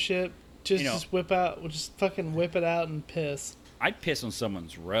 dumb shit. Just You know- just whip out, just fucking whip it out and piss. I'd piss on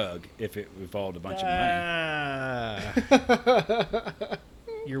someone's rug if it involved a bunch of money.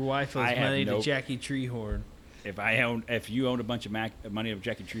 Your wife owes I have money no- to Jackie Treehorn. If you own a bunch of money of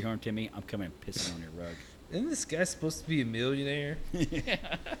Jackie Treehorn, Timmy, I'm coming and pissing on your rug. Isn't this guy supposed to be a millionaire?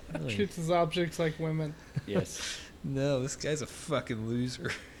 Really? Treats his objects like women. Yes. No, this guy's a fucking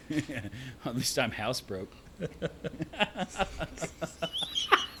loser. At least I'm house broke.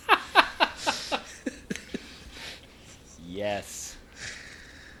 Yes.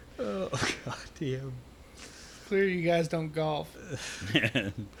 Oh god damn! Clear, you guys don't golf.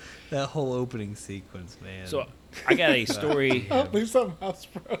 That whole opening sequence, man. So I got a story. At least I'm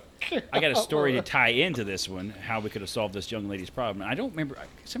housebroken. I got a story to tie into this one. How we could have solved this young lady's problem. And I don't remember.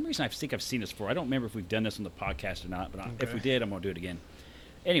 For some reason, I think I've seen this before. I don't remember if we've done this on the podcast or not. But if Okay. we did, I'm gonna do it again.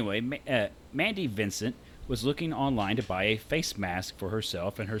 Anyway, Mandy Vincent was looking online to buy a face mask for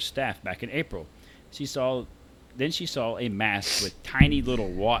herself and her staff back in April. She saw a mask with tiny little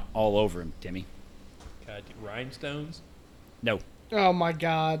what all over him. Timmy, God, rhinestones. no, Oh my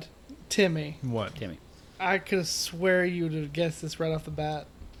god, Timmy! What? Timmy. I could have swear you would have guessed this right off the bat.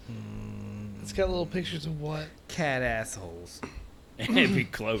 Hmm. It's got little pictures of what? Cat assholes. It'd be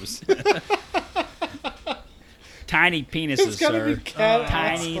close. Tiny penises, It's gotta sir. be cat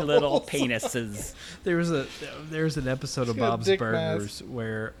Tiny assholes. little penises. There was an episode of got a Bob's dick Burgers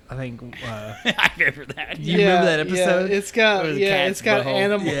where I think I remember that. You remember that episode? Yeah, it's got Or the yeah, cat's it's got butthole?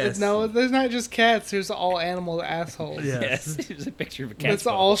 animal. Yes. No, there's not just cats. There's all animal assholes. Yeah. Yes, it was a picture of a cat. That's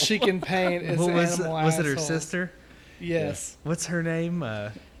all she can paint is what was animal was it her assholes. sister? Yes. What's her name?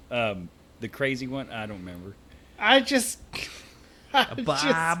 The crazy one. I don't remember. I just.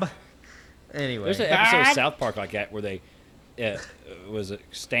 Bob. Anyway, There's an episode of Bob? South Park like that where they was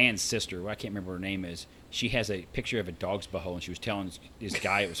Stan's sister. I can't remember what her name is. She has a picture of a dog's butthole, and she was telling this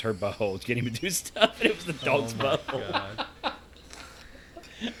guy it was her butthole to get him to do stuff, and it was the dog's butthole. God.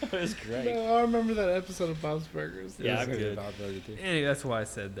 It was great. No, I remember that episode of Bob's Burgers. Yeah, I was remember good. Bob Burger too. Anyway, that's why I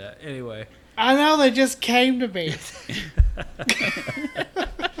said that. Anyway, I know they just came to me.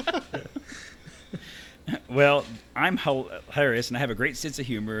 Well, I'm hilarious and I have a great sense of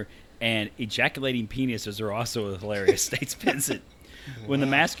humor, and ejaculating penises are also hilarious, states Vincent. When the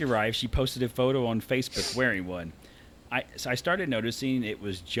mask arrived, she posted a photo on Facebook wearing one. So I started noticing it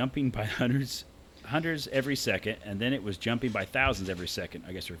was jumping by hundreds every second, and then it was jumping by thousands every second.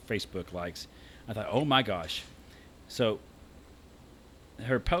 I guess her Facebook likes. I thought, oh my gosh. So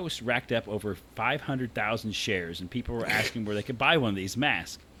her post racked up over 500,000 shares, and people were asking where they could buy one of these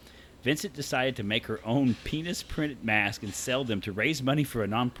masks. Vincent decided to make her own penis-printed mask and sell them to raise money for a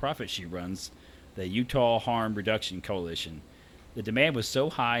nonprofit she runs, the Utah Harm Reduction Coalition. The demand was so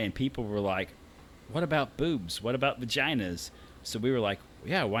high, and people were like, what about boobs? What about vaginas? So we were like,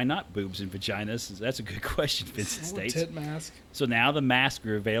 yeah, why not boobs and vaginas? That's a good question, Vincent states. Tit mask. So now the masks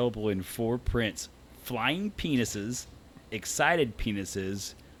are available in 4 prints: flying penises, excited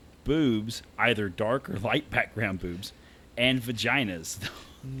penises, boobs, either dark or light background boobs, and vaginas.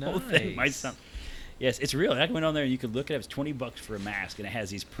 The whole thing might sound... Yes, it's real. I went on there and you could look at it. It's $20 for a mask, and it has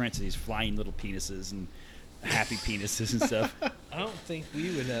these prints of these flying little penises and happy penises and stuff. I don't think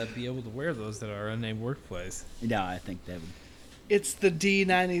we would be able to wear those at our unnamed workplace. No, I think that would... It's the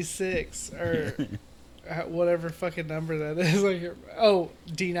D96 or whatever fucking number that is. Like,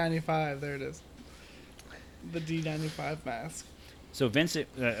 D95. There it is. The D95 mask. So Vincent,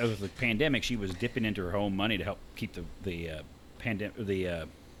 with the pandemic, she was dipping into her own money to help keep the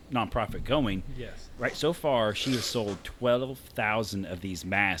nonprofit going. Yes. Right. So far, she has sold 12,000 of these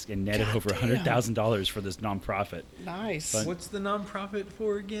masks and netted over $100,000 for this nonprofit. Nice. Fun. What's the nonprofit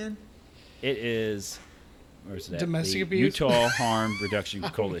for again? It is... Where's that? Domestic the abuse? Utah Harm Reduction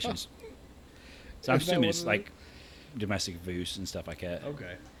Coalition. So I'm Is that assuming what it's it like domestic abuse and stuff like that.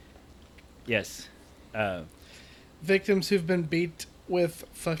 Okay. Yes. Victims who've been beat with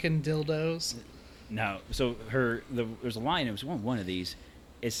fucking dildos. No. So there's a line. It was one of these.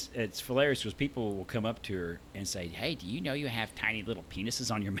 It's hilarious because people will come up to her and say, "Hey, do you know you have tiny little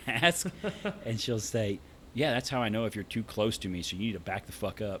penises on your mask?" And she'll say, "Yeah, that's how I know if you're too close to me. So you need to back the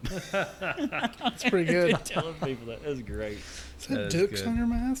fuck up." That's pretty good. Telling people that was great. Is that That is dicks good. on your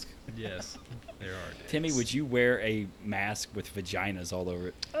mask? Yes, there are. Dicks. Timmy, would you wear a mask with vaginas all over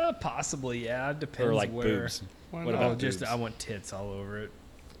it, Possibly, yeah. It depends or like where. boobs? Why What not? about Just boobs? I want tits all over it.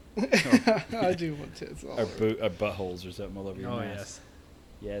 I do want tits. all Or, over. or buttholes or something all over your Oh mask?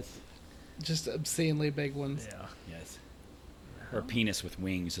 Yes. Just obscenely big ones. yes, yeah. Yes. Or a penis with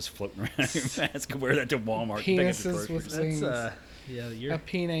wings just floating around your mask. Wear that to Walmart. pick up the Penises with groceries. wings. That's yeah, you're A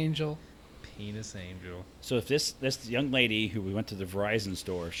peen angel. penis angel. So if this young lady who we went to the Verizon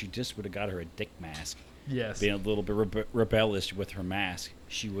store, she just would have got her a dick mask, Yes. being a little bit rebellious with her mask,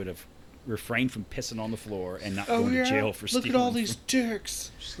 she would have refrained from pissing on the floor and not going to jail for Look stealing. at all these dicks.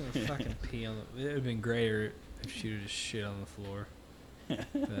 Just gonna fucking pee on the. It would have been greater if she would have just shit on the floor.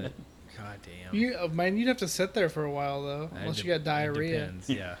 But goddamn. Man, you'd have to sit there for a while though, It unless de- you got diarrhea. It depends.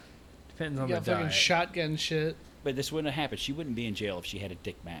 Yeah. Depends on You the got fucking diet. shotgun shit. But this wouldn't have happened. She wouldn't be in jail if she had a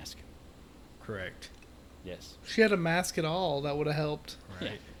dick mask. Correct. Yes. If she had a mask at all, that would have helped.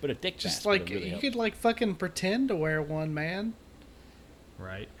 Right. Yeah. But a dick Just mask like would have really you helped. could like fucking pretend to wear one, man.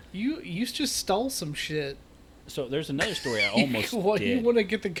 Right. You just stole some shit. So there's another story I almost What did. you want to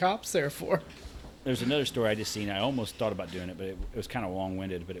get the cops there for? There's another story I just seen. I almost thought about doing it, but it was kind of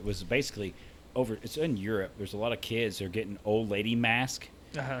long-winded. But it was basically it's in Europe. There's a lot of kids. They're getting old lady mask,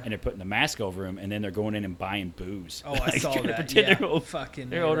 Uh-huh. and they're putting the mask over them, and then they're going in and buying booze. Oh, I saw trying to that. pretend Yeah. they're old, Fucking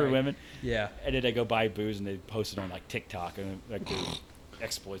they're older right. women, Yeah. and then they go buy booze and they post it on like TikTok and like do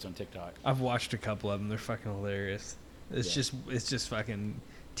exploits on TikTok. I've watched a couple of them. They're fucking hilarious. It's just fucking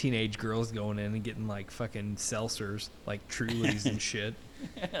teenage girls going in and getting like fucking seltzers, like Trulies and shit.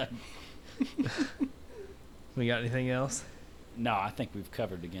 We got anything else? No, I think we've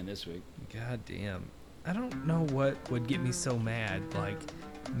covered again this week. God damn. I don't know what would get me so mad. Like,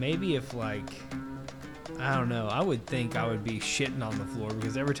 maybe if, like, I don't know. I would think I would be shitting on the floor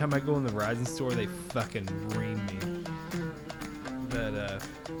because every time I go in the Verizon store, they fucking ream me. But,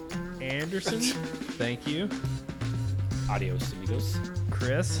 Anderson, thank you. Adios, amigos.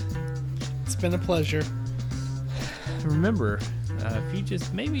 Chris, It's been a pleasure. remember, if you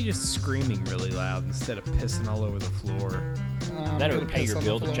maybe just screaming really loud instead of pissing all over the floor. I'm That gonna would pay piss your on the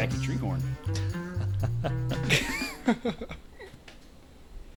bill to floor. Jackie Treehorn.